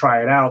club or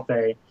try it out.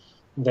 They've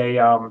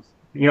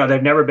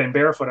never been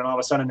barefoot, and all of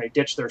a sudden they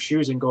ditch their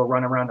shoes and go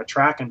run around the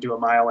track and do a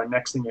mile. And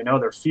next thing you know,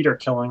 their feet are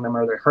killing them,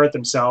 or they hurt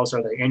themselves,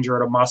 or they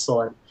injured a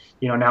muscle. And,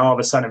 now all of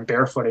a sudden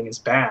barefooting is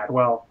bad.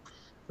 Well,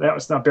 that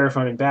was not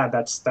barefooting bad.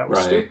 That was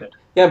Right. stupid,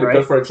 Yeah, because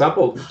right? for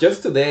example,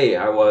 just today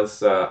I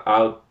was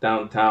out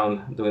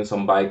downtown doing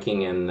some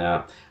biking, and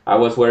I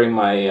was wearing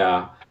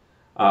my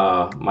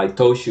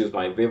toe shoes,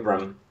 my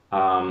Vibram,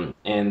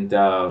 and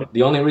Yeah.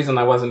 the only reason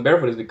I wasn't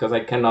barefoot is because I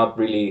cannot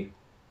really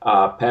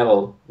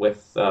pedal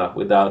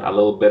without a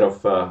little bit of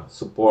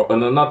support,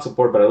 no, not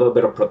support, but a little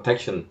bit of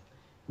protection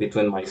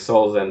between my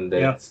soles and the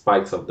Yeah.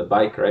 spikes of the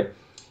bike, right?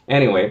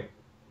 Anyway,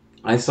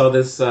 I saw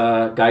this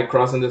guy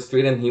crossing the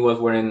street, and he was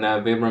wearing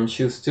Vibram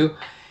shoes too,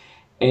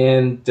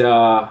 and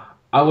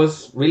I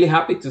was really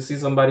happy to see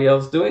somebody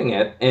else doing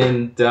it.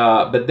 And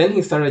but then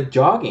he started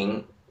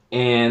jogging,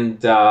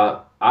 and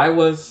I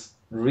was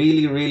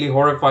really, really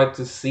horrified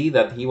to see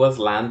that he was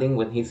landing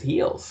with his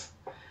heels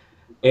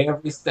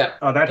every step.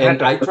 Oh, that had And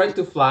to I hurt. tried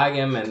to flag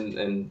him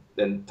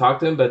and talk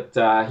to him, but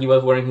he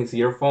was wearing his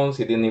earphones.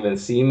 He didn't even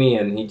see me,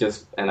 and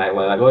I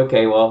was like,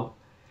 okay, well,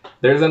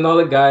 there's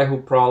another guy who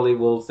probably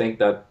will think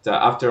that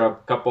after a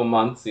couple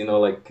months,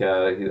 like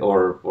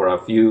or a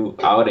few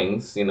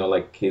outings,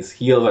 like his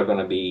heels are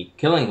gonna be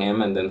killing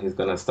him, and then he's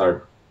gonna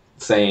start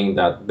saying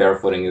that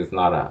barefooting is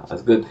not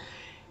as good.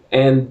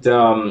 And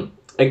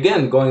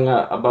again, going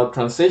about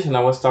transition,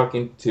 I was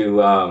talking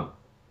to a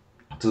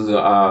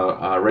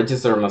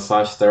registered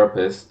massage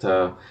therapist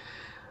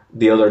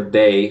the other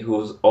day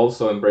who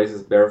also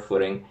embraces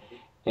barefooting,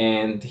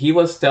 and he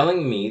was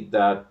telling me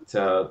that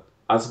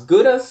as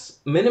good as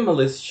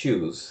minimalist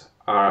shoes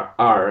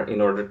are in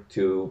order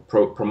to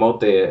promote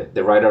the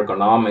right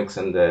ergonomics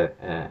and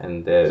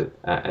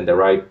the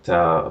right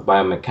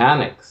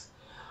biomechanics,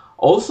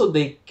 also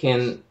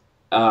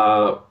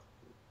uh,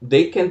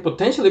 they can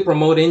potentially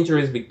promote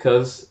injuries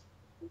because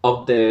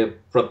of the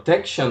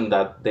protection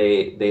that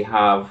they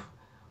have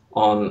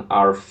on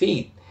our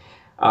feet.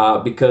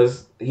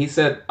 Because he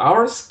said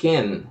our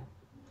skin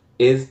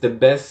is the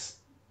best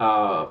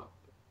uh,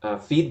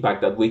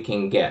 feedback that we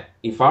can get.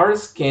 If our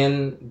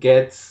skin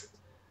gets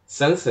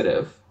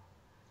sensitive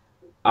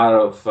out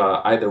of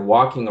either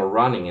walking or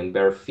running in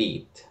bare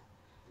feet,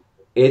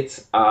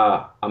 it's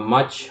a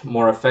much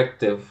more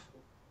effective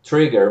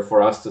trigger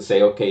for us to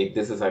say, okay,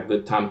 this is a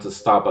good time to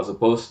stop, as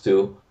opposed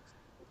to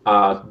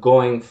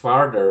going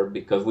farther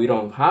because we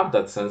don't have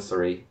that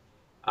sensory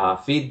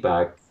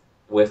feedback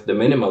with the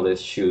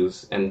minimalist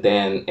shoes, and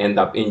then end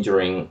up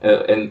injuring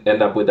and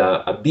end up with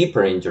a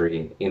deeper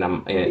injury in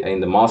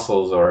the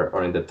muscles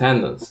or in the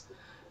tendons.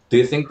 Do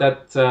you think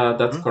that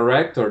that's Mhm.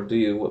 correct, or do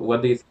you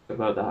what do you think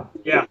about that?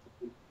 Yeah.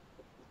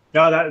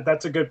 No,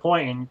 that's a good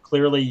point, and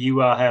clearly you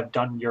have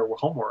done your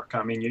homework.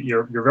 I mean,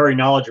 you're very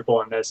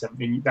knowledgeable in this,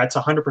 and that's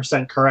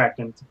 100% correct.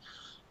 And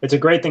it's a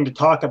great thing to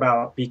talk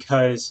about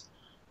because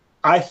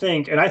I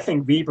think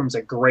Vibrum's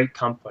a great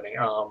company.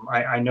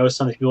 I know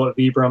some people at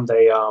Vibram.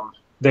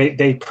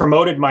 They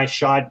promoted my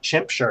shod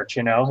chimp shirt.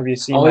 You know, have you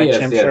seen Oh my yes,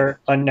 chimp yes, shirt?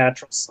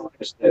 Unnatural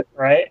selection,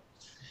 right?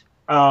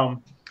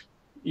 Um,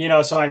 you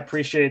know, so I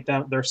appreciate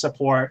their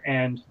support,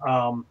 and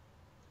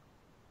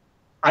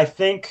I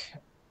think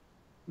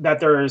that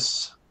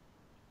there's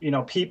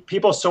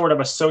people sort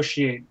of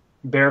associate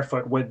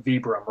barefoot with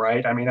Vibram,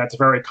 right? I mean, that's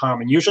very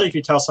common. Usually, if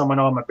you tell someone,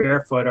 "Oh, I'm a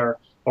barefooter,"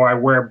 or "I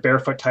wear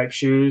barefoot type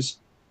shoes,"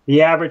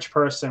 the average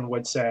person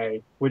would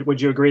say,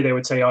 "Would you agree?" They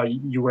would say, "Oh,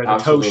 you wear the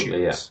toe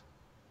absolutely, yeah, shoes."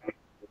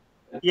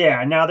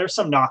 Yeah. Now there's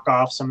some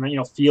knockoffs. Some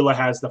Fila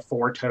has the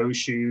four toe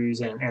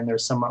shoes, and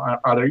there's some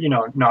other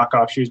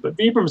knockoff shoes, but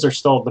Vibrams are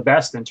still the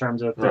best in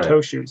terms of the right,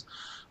 toe shoes.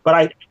 But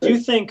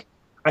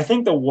I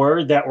think the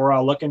word that we're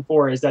all looking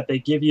for is that they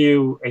give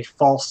you a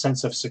false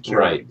sense of right,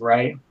 security,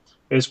 right?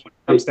 Is what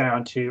it comes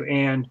down to.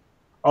 And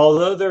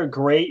although they're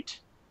great,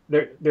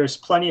 there's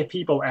plenty of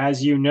people,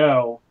 as you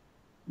know,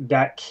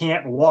 that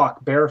can't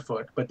walk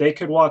barefoot, but they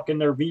could walk in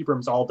their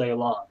Vibrams all day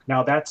long.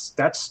 Now that's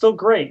still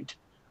great.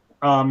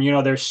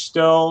 They're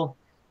still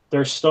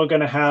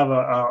going to have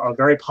a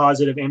very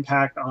positive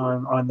impact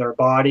on their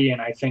body,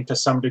 and I think to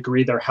some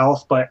degree their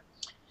health. But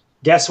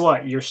guess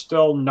what? You're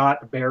still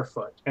not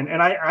barefoot.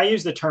 And I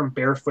use the term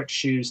barefoot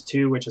shoes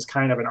too, which is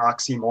kind of an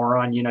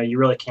oxymoron. You know, you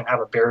really can't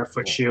have a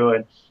barefoot yeah, shoe,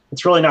 and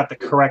it's really not the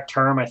correct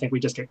term. I think we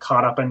just get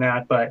caught up in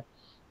that. But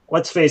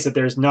let's face it,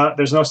 there's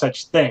no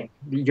such thing.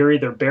 You're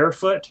either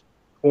barefoot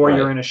or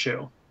you're right, in a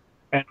shoe.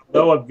 And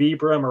although a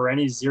Vibram or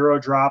any zero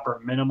drop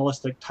or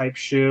minimalistic type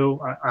shoe,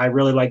 I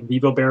really like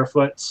Vivo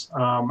Barefoots.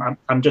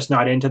 I'm just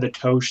not into the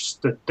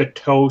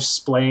toe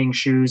splaying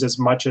shoes as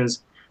much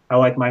as I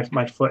like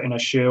my foot in a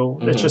shoe.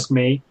 That's hmm, just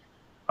me.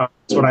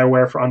 That's what I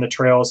wear on the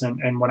trails,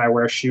 and when I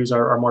wear shoes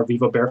are more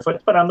Vivo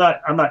Barefoot. But I'm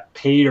not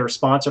paid or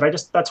sponsored.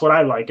 That's what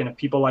I like. And if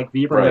people like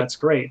Vibram, right, that's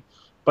great.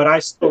 But I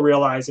still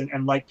realize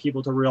and like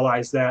people to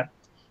realize that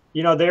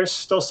there's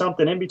still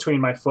something in between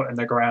my foot and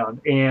the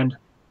ground, and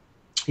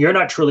you're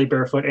not truly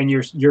barefoot, and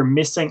you're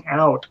missing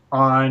out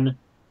on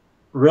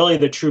really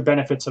the true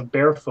benefits of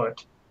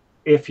barefoot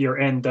if you're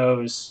in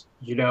those,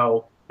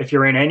 if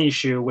you're in any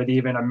shoe with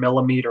even a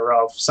millimeter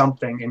of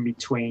something in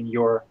between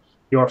your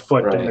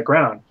foot and the right,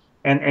 ground.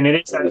 And it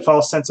is that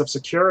false sense of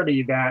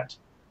security that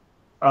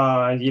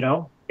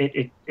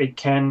it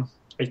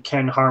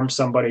can harm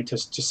somebody to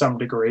some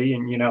degree,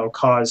 and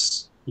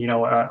cause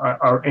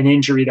an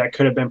injury that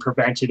could have been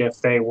prevented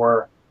if they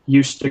were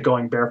used to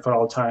going barefoot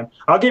all the time.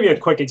 I'll give you a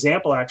quick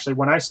example. Actually,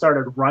 when I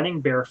started running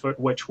barefoot,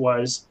 which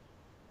was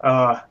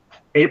uh,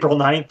 April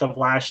 9th of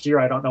last year.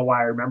 I don't know why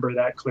I remember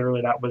that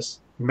clearly. That was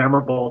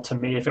memorable to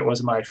me if it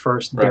was my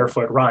first right,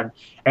 barefoot run.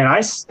 And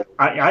I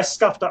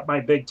scuffed up my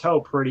big toe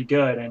pretty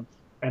good.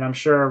 And I'm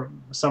sure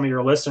some of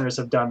your listeners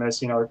have done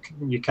this.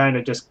 You kind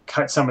of just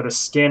cut some of the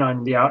skin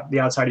on the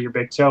outside of your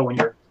big toe when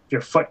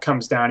your foot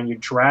comes down and you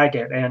drag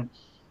it. And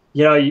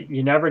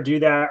you never do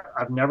that.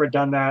 I've never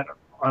done that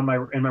in my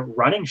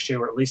running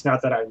shoe, or at least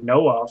not that I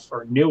know of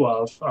or knew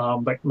of.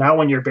 But now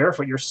when you're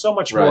barefoot, you're so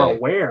much more right,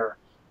 aware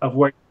of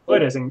where your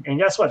foot is, and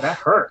guess what? That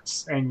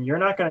hurts, and you're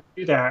not going to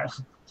do that.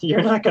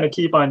 You're not going to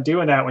keep on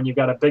doing that when you've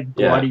got a big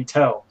yeah, bloody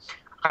toe.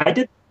 I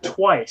did it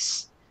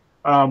twice.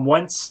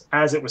 Once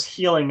as it was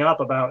healing up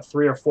about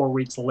 3 or 4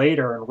 weeks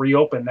later, and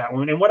reopened that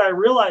wound. And what I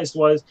realized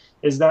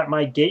is that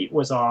my gait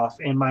was off,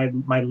 and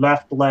my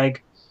left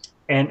leg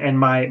and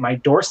my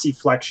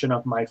dorsiflexion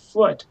of my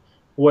foot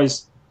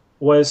was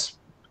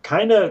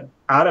kind of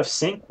out of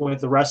sync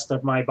with the rest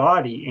of my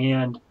body,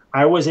 and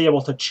I was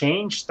able to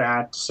change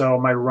that, so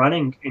my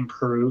running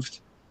improved,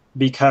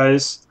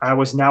 because I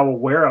was now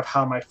aware of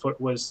how my foot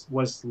was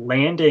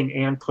landing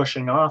and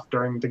pushing off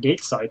during the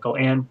gait cycle.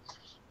 And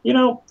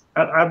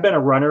I've been a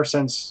runner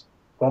since,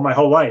 well, my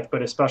whole life,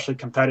 but especially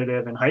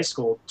competitive in high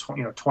school,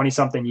 20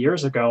 something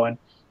years ago. And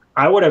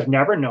I would have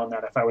never known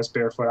that if I was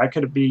barefoot. I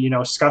could be,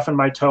 scuffing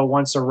my toe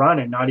once a run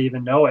and not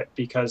even know it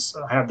because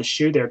I have the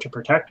shoe there to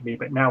protect me.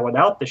 But now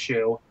without the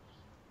shoe,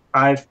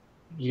 I've,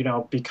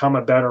 become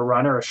a better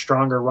runner, a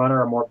stronger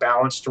runner, a more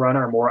balanced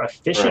runner, a more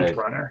efficient Right.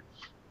 runner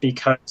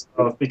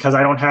because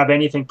I don't have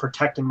anything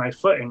protecting my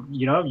foot. And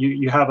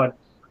you have a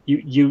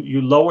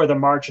you lower the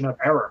margin of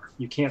error.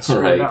 You can't screw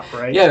it Right. up,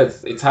 right? Yeah,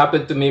 it's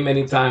happened to me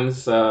many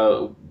times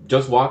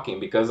just walking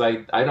because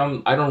I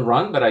don't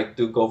run, but I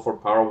do go for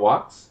power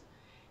walks.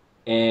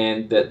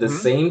 And the Mhm.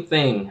 same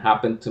thing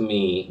happened to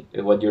me.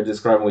 What you're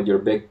describing with your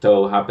big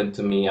toe happened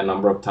to me a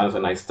number of times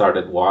when I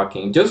started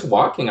walking, just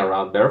walking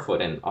around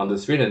barefoot and on the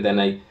street, and then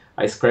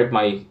I scraped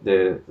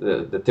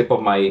the tip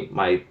of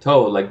my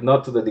toe, like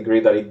not to the degree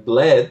that it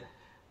bled,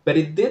 but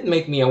it did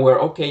make me aware.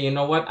 Okay, you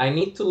know what? I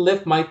need to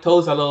lift my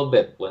toes a little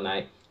bit when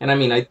and I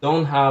mean I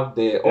don't have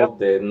Yeah. all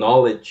the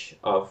knowledge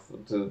of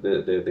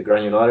the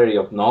granularity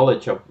of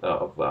knowledge of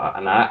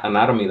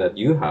anatomy that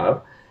you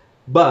have,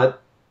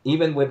 but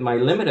even with my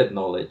limited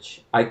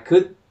knowledge, I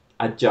could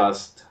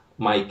adjust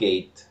my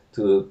gait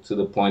to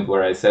the point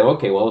where I say,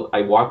 okay, well,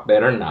 I walk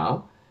better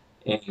now,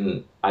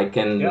 and I Yeah.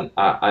 can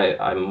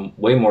I'm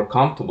way more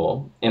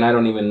comfortable, and I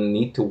don't even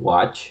need to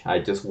watch. I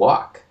just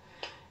walk,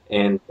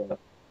 and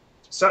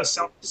So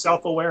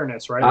self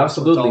awareness, right? That's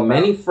what it's absolutely, all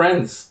about. many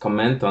friends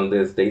comment on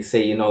this. They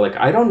say, like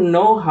I don't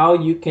know how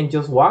you can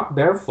just walk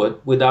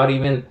barefoot without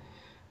even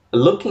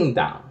looking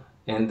down.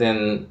 And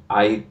then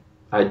I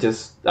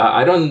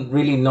don't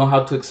really know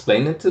how to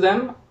explain it to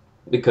them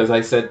because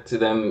I said to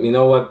them, you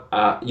know what,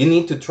 you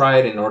need to try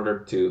it in order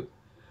to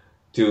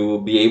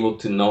be able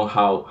to know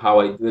how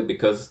I do it.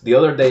 Because the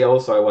other day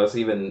also I was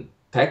even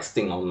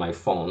texting on my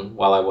phone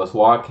while I was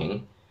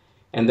walking,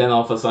 and then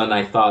all of a sudden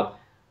I thought,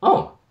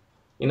 oh,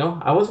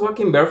 I was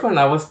walking barefoot and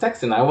I was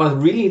texting. I was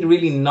really,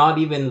 really not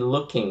even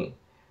looking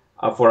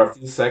for a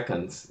few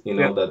seconds,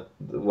 Yeah. that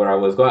where I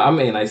was going. I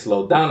mean, I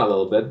slowed down a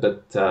little bit, but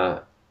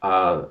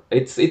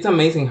it's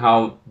amazing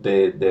how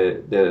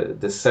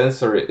the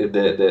sensory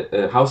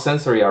how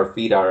sensory our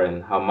feet are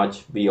and how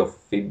much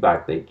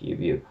biofeedback they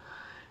give you.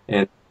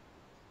 And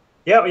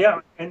Yeah, yeah,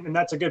 and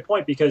that's a good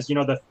point because you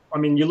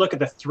look at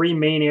the three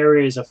main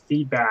areas of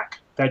feedback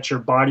that your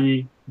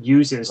body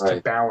uses to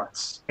right,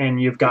 balance,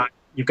 and you've got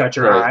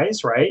your right,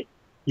 eyes, right?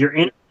 Your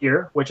inner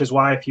ear, which is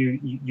why if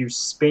you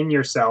spin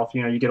yourself,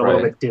 you get a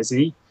little right, bit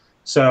dizzy.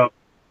 So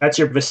that's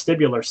your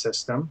vestibular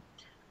system,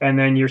 and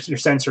then your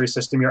sensory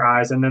system, your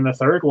eyes, and then the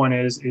third one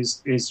is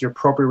your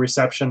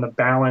proprioception, the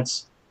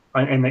balance,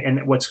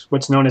 and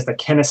what's known as the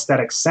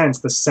kinesthetic sense,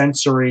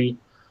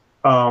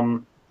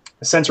 um,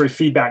 the sensory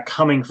feedback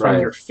coming from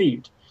right, your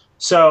feet.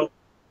 So,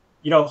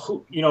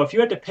 if you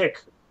had to pick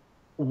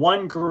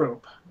one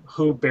group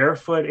who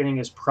barefooting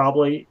is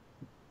probably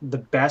the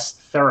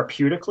best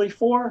therapeutically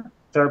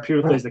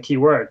right, is the key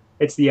word.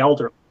 It's the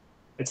elderly.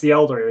 It's the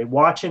elderly.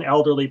 Watch an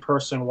elderly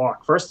person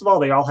walk. First of all,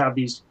 they all have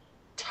these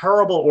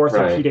terrible right,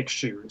 orthopedic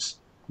shoes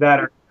that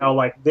are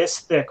like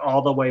this thick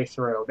all the way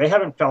through. They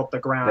haven't felt the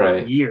ground in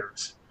right,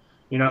 years.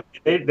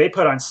 They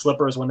put on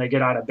slippers when they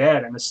get out of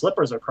bed, and the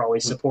slippers are probably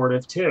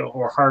supportive too,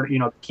 or hard,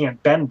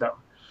 can't bend them.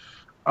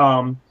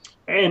 Um,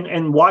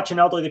 and watch an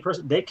elderly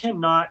person.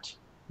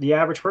 The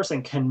average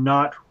person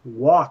cannot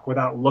walk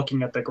without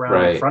looking at the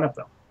ground in right, front of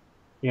them.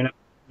 You know,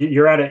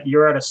 you're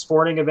at a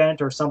sporting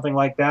event or something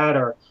like that,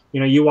 or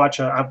you watch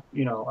I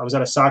was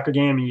at a soccer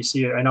game and you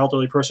see an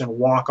elderly person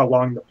walk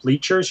along the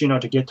bleachers,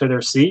 to get to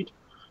their seat.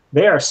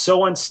 They are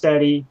so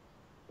unsteady,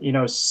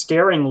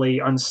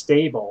 scaringly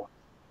unstable,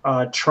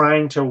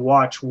 trying to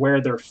watch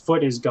where their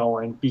foot is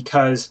going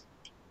because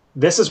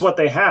this is what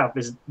they have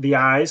is the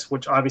eyes,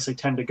 which obviously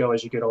tend to go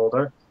as you get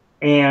older,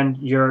 and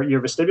your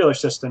vestibular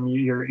system,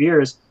 your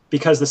ears,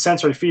 because the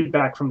sensory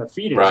feedback from the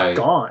feet is right,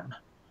 gone.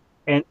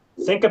 And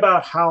think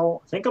about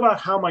how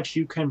much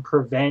you can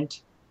prevent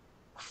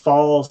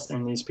falls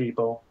in these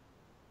people.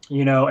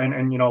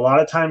 And a lot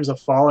of times a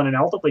fall in an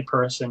elderly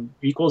person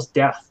equals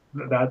death.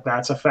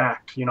 That's a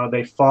fact.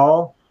 They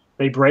fall,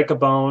 they break a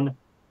bone,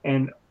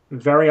 and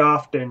very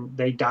often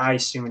they die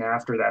soon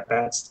after that.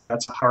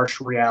 That's a harsh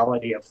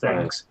reality of right.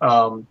 things,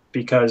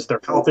 because their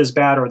health is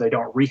bad or they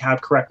don't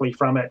rehab correctly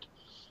from it.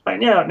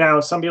 Now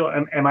some people,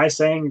 am I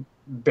saying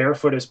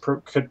barefoot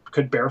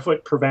could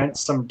barefoot prevent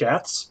some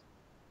deaths?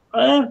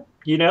 Uh,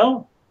 you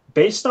know,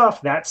 Based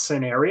off that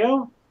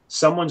scenario,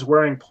 someone's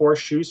wearing poor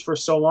shoes for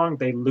so long,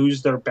 they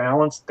lose their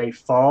balance, they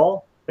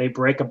fall, they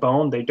break a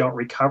bone, they don't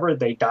recover,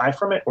 they die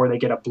from it, or they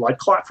get a blood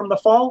clot from the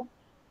fall.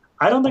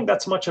 I don't think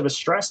that's much of a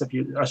stretch if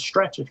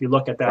you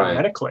look at that Right.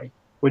 medically.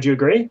 Would you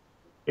agree?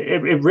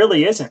 It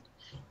really isn't.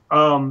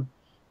 Um,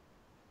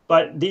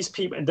 but these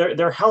people,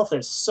 their health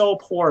is so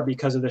poor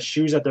because of the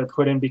shoes that they're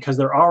put in because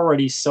they're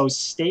already so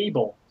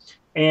stable.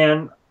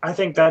 And I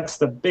think that's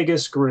the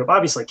biggest group.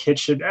 Obviously, kids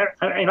should,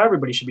 I mean,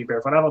 everybody should be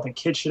barefoot. I don't think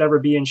kids should ever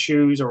be in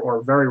shoes,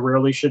 or very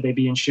rarely should they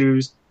be in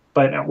shoes.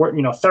 But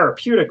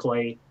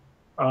therapeutically,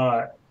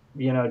 uh,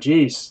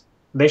 geez,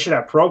 they should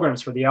have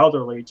programs for the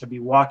elderly to be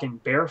walking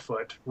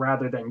barefoot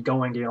rather than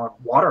going to,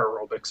 water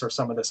aerobics or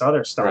some of this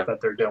other stuff Right.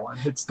 that they're doing.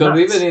 It's Because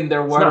even nuts. in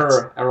their It's nuts.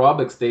 water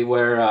aerobics, they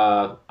wear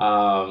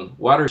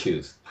water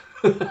shoes.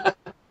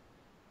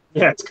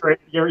 Yeah, it's great.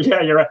 You're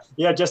right.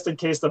 Yeah, just in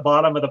case the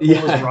bottom of the pool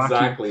is Yeah, rocky.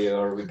 exactly.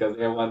 Or because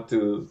they want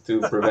to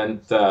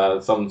prevent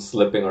some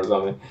slipping or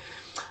something.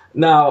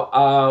 Now,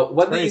 It's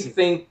what do you crazy.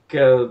 think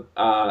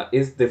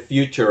is the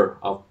future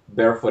of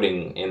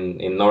barefooting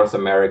in North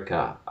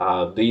America?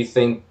 Do you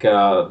think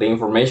the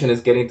information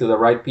is getting to the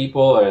right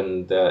people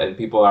and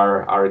people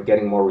are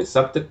getting more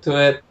receptive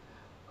to it?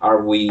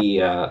 Are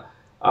we? Uh,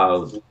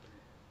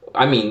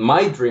 I mean,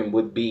 my dream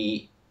would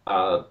be.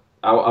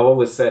 I've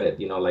always said it.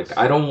 Like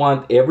I don't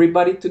want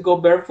everybody to go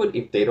barefoot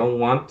if they don't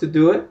want to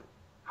do it.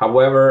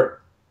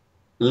 However,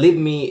 leave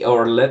me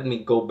or let me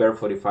go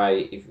barefoot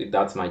if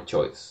that's my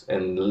choice,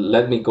 and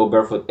let me go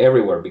barefoot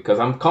everywhere because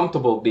I'm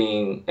comfortable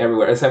being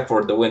everywhere except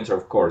for the winter,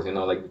 of course.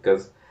 Like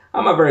because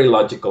I'm a very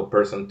logical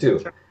person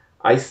too.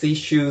 I see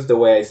shoes the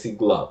way I see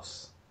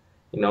gloves.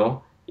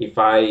 If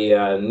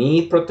I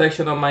need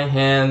protection on my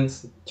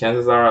hands,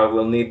 chances are I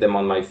will need them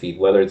on my feet,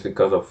 whether it's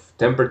because of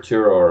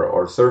temperature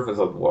or surface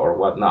or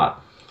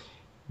whatnot.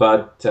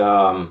 But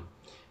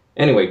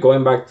anyway,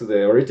 going back to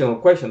the original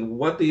question,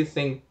 what do you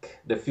think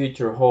the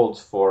future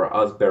holds for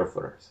us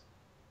barefooters?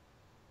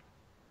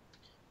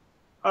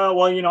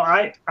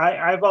 Well,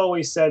 I've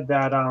always said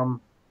that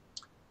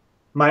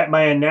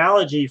my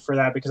analogy for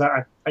that, because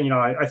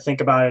I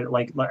think about it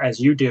like as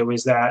you do,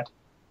 is that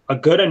a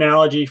good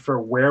analogy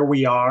for where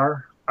we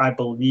are, I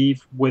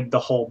believe, with the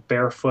whole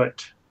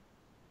barefoot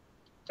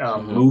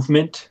Hmm.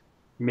 movement,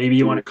 maybe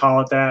you want to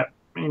call it that,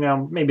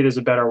 maybe there's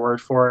a better word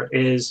for it,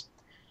 is,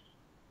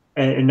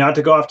 and not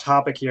to go off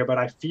topic here, but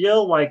I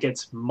feel like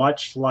it's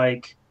much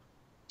like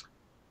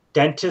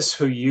dentists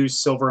who use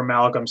silver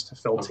amalgams to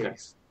fill Okay.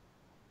 teeth.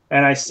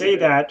 And I say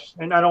that,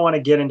 and I don't want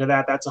to get into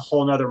that. That's a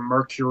whole nother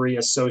Mercury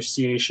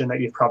association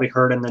that you've probably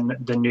heard in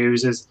the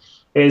news.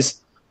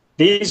 Is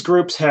these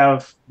groups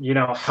have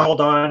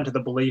held on to the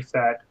belief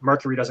that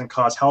Mercury doesn't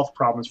cause health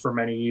problems for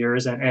many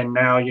years, and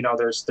now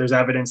there's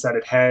evidence that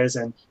it has,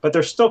 but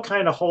they're still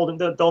kind of holding.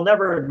 They'll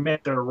never admit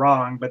they're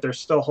wrong, but they're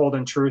still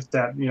holding truth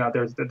that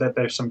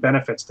there's some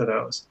benefits to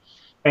those.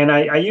 And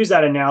I use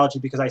that analogy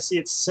because I see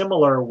it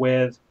similar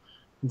with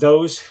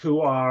those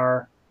who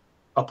are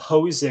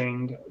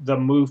opposing the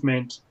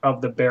movement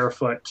of the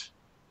barefoot,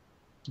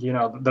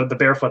 the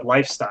barefoot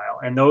lifestyle.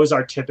 And those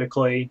are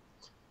typically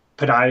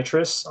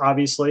podiatrists,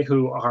 obviously,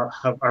 who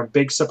are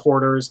big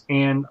supporters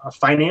and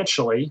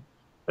financially,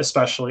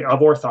 especially, of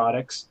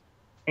orthotics,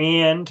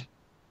 and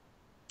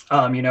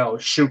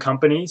shoe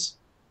companies.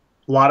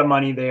 A lot of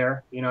money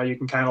there. You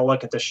can kind of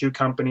look at the shoe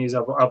companies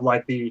of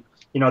like the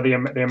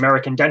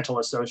American Dental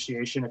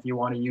Association, if you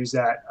want to use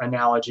that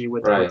analogy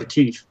with the Right.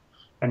 teeth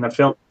and the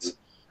fillings.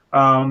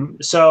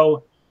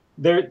 So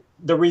the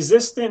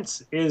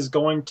resistance is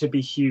going to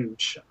be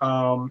huge,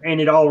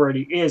 and it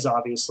already is.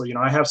 Obviously,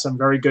 I have some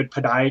very good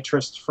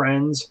podiatrist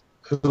friends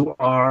who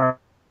are,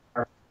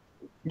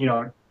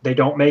 they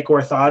don't make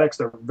orthotics.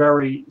 They're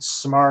very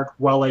smart,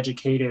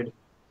 well-educated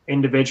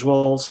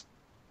individuals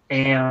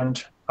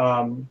and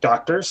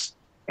doctors,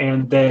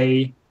 and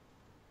they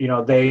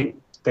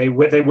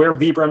wear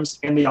Vibrams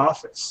in the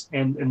office,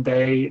 and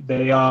they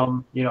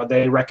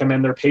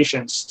recommend their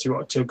patients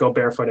to go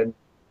barefoot, and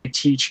they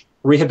teach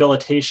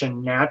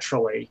rehabilitation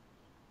naturally,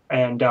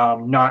 and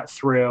not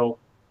through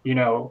you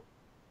know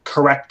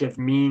corrective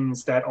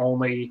means that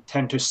only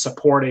tend to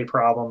support a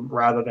problem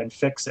rather than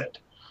fix it.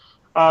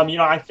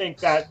 I think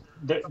that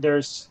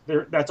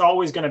that's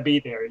always going to be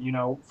there,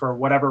 for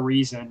whatever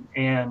reason,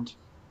 and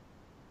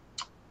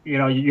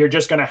you're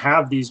just going to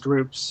have these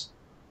groups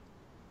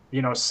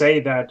say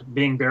that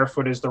being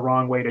barefoot is the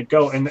wrong way to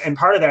go. And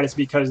part of that is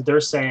because they're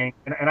saying,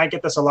 and I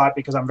get this a lot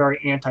because I'm very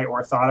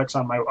anti-orthotics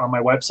on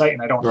my website,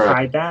 and I don't Right.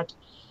 hide that.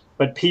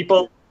 But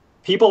people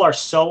are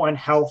so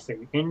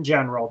unhealthy in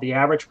general. The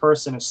average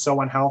person is so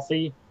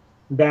unhealthy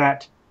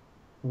that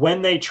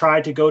when they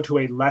try to go to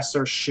a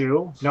lesser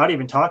shoe, not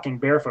even talking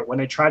barefoot, when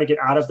they try to get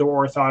out of the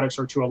orthotics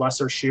or to a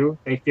lesser shoe,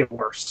 they feel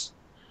worse.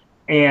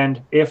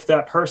 And if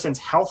that person's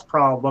health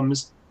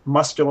problems,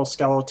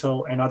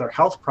 musculoskeletal and other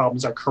health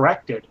problems, are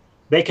corrected,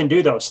 they can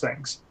do those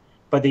things.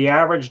 But the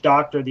average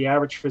doctor, the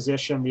average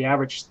physician, the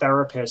average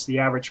therapist, the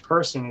average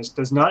person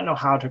does not know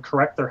how to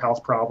correct their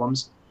health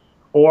problems,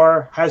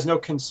 or has no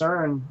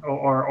concern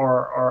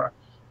or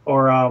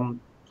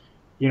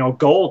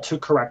goal to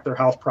correct their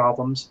health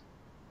problems,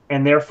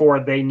 and therefore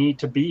they need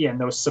to be in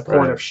those Right.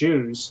 supportive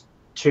shoes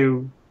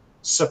to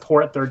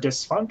support their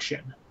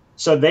dysfunction.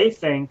 So they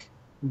think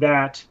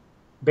that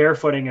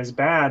barefooting is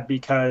bad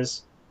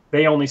because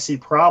they only see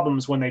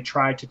problems when they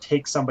try to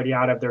take somebody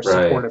out of their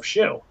Right. supportive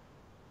shoe.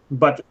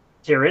 But the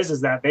here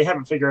is that they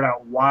haven't figured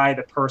out why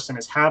the person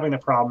is having the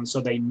problem,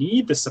 so they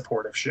need the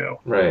supportive shoe,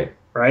 Right.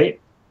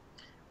 right?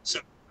 So,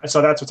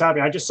 so that's what's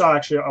happening. I just saw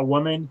actually a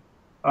woman,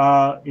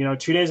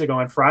 2 days ago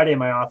on Friday in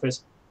my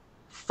office,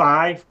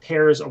 5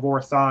 pairs of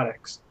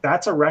orthotics.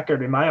 That's a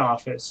record in my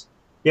office.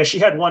 Yeah, she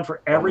had one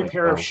for Oh every my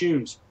pair of God.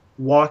 shoes: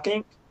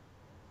 walking,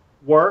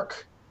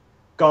 work,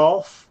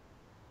 golf,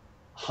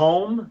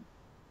 home,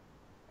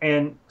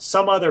 and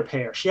some other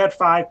pair. She had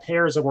 5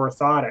 pairs of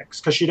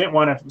orthotics because she didn't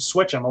want to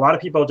switch them. A lot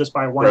of people just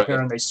buy one pair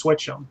Right. and they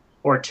switch them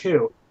or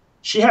two.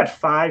 She had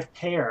 5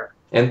 pair.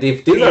 And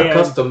if these are And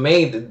custom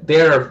made,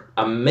 they're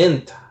a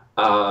mint,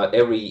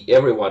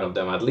 every one of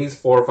them, at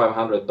least $400 or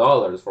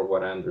 $500 for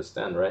what I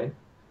understand, right?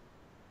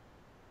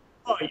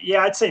 oh,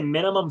 yeah, I'd say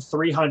minimum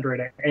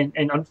 300, and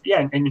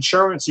yeah, and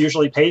insurance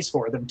usually pays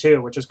for them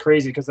too, which is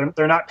crazy because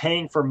they're not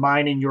paying for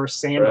mine and your Right.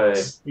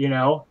 sandals, you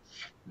know,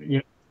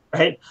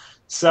 right?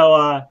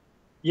 So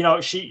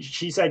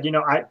she said,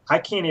 I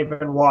can't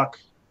even walk,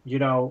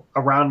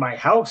 around my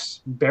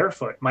house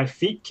barefoot. My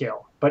feet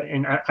kill. But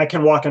and I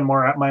can walk in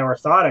my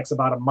orthotics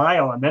about a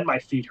mile and then my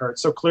feet hurt.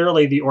 So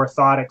clearly the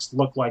orthotics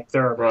look like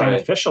they're Right.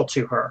 beneficial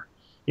to her,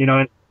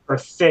 and are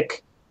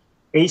thick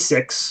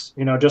Asics,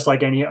 just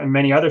like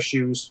many other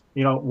shoes,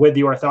 with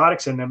the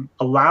orthotics in them,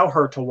 allow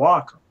her to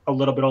walk a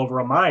little bit over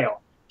a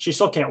mile. She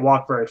still can't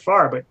walk very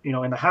far, but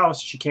in the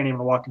house, she can't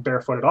even walk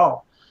barefoot at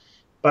all.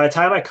 By the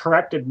time I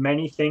corrected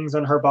many things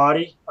on her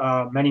body,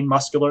 many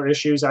muscular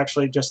issues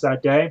actually just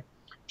that day,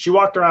 she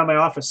walked around my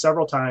office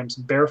several times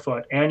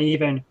barefoot and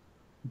even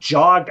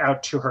jogged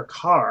out to her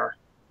car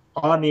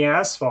on the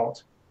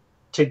asphalt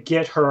to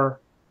get her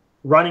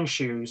running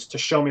shoes to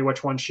show me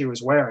which one she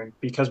was wearing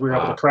because we were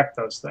able to Wow. correct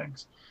those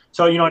things.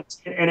 So, in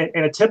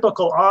a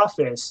typical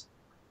office,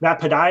 that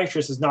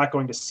podiatrist is not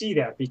going to see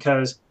that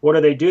because what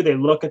do? They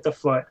look at the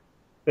foot.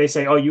 They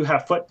say, oh, you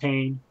have foot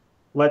pain.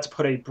 Let's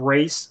put a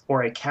brace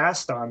or a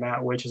cast on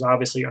that, which is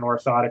obviously an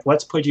orthotic.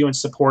 Let's put you in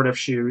supportive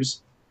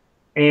shoes.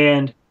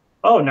 And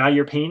oh, now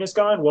your pain is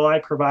gone. Well, I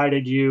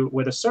provided you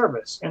with a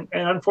service, and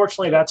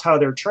unfortunately, Yeah. that's how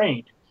they're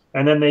trained.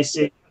 And then they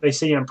see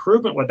an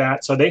improvement with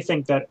that, so they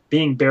think that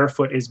being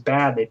barefoot is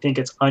bad. They think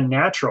it's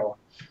unnatural,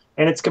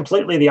 and it's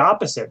completely the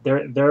opposite.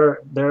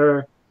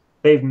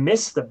 They've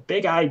missed the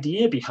big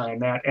idea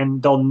behind that,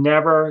 and they'll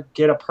never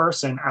get a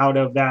person out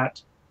of that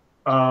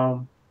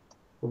um,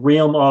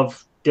 realm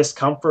of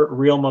discomfort,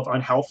 realm of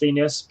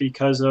unhealthiness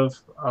because of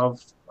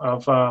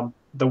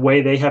the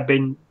way they have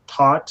been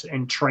taught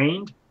and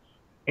trained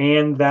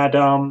and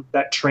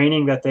that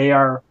training that they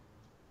are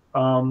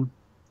um,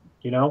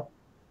 you know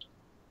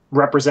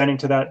representing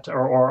to that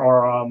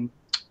or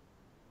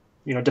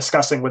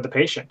discussing with the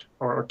patient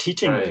or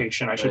teaching the Right.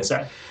 patient, I should Right.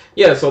 say.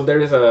 Yeah, so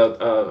there is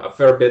a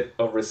fair bit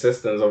of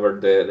resistance over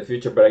the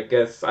future, but I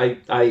guess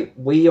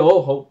we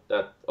all hope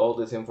that all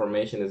this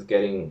information is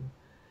getting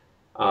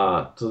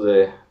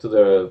to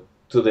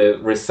the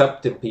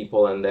receptive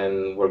people, and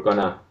then we're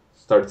gonna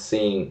start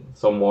seeing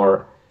some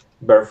more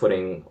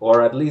barefooting,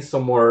 or at least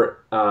some more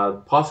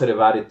positive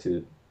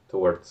attitude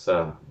towards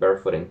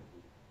barefooting.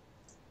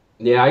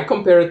 Yeah, I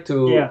compare it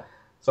to Yeah.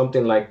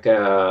 something like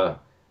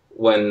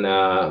when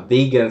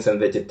vegans and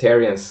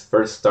vegetarians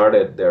first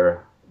started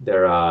their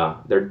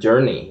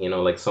journey.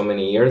 Like so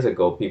many years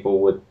ago, people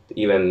would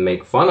even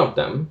make fun of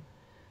them,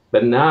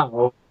 but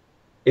now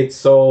it's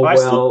so I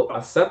still well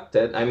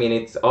accepted. I mean,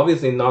 it's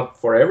obviously not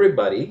for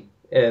everybody,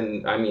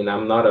 and I mean,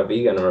 I'm not a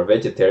vegan or a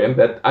vegetarian,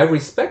 but I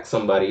respect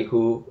somebody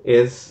who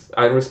is.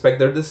 I respect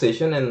their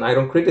decision, and I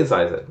don't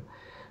criticize it.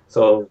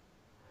 So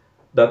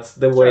that's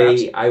the sure,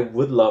 way I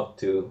would love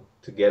to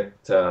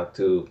get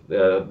to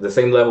the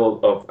same level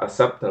of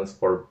acceptance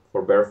for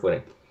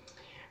barefooting.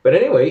 But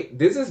anyway,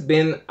 this has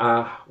been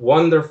a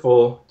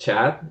wonderful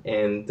chat,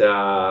 and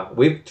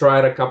we've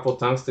tried a couple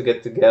times to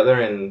get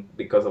together, and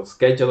because of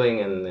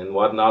scheduling and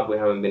whatnot, we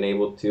haven't been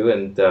able to.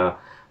 And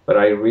but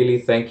I really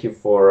thank you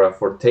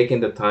for taking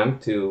the time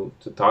to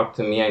talk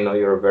to me. I know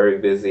you're a very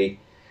busy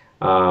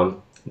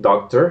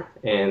doctor,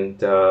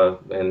 and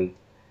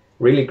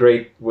really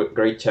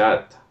great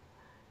chat.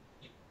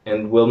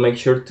 And we'll make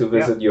sure to yeah,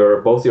 visit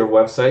your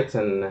websites,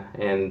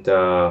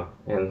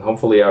 and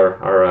hopefully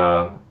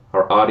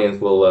our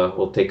audience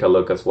will take a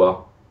look as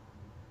well.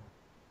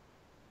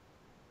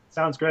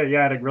 sounds great. Yeah,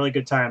 I had a really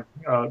good time.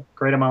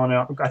 Great amount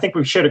of I think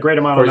we shared a great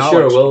amount of For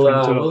sure, knowledge we'll between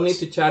the two of we'll need us.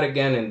 to chat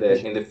again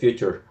in the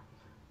future.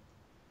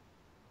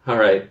 All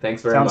right,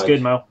 thanks very Sounds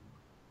good, much. Mo.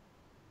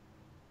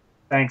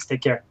 Thanks.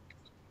 Take care.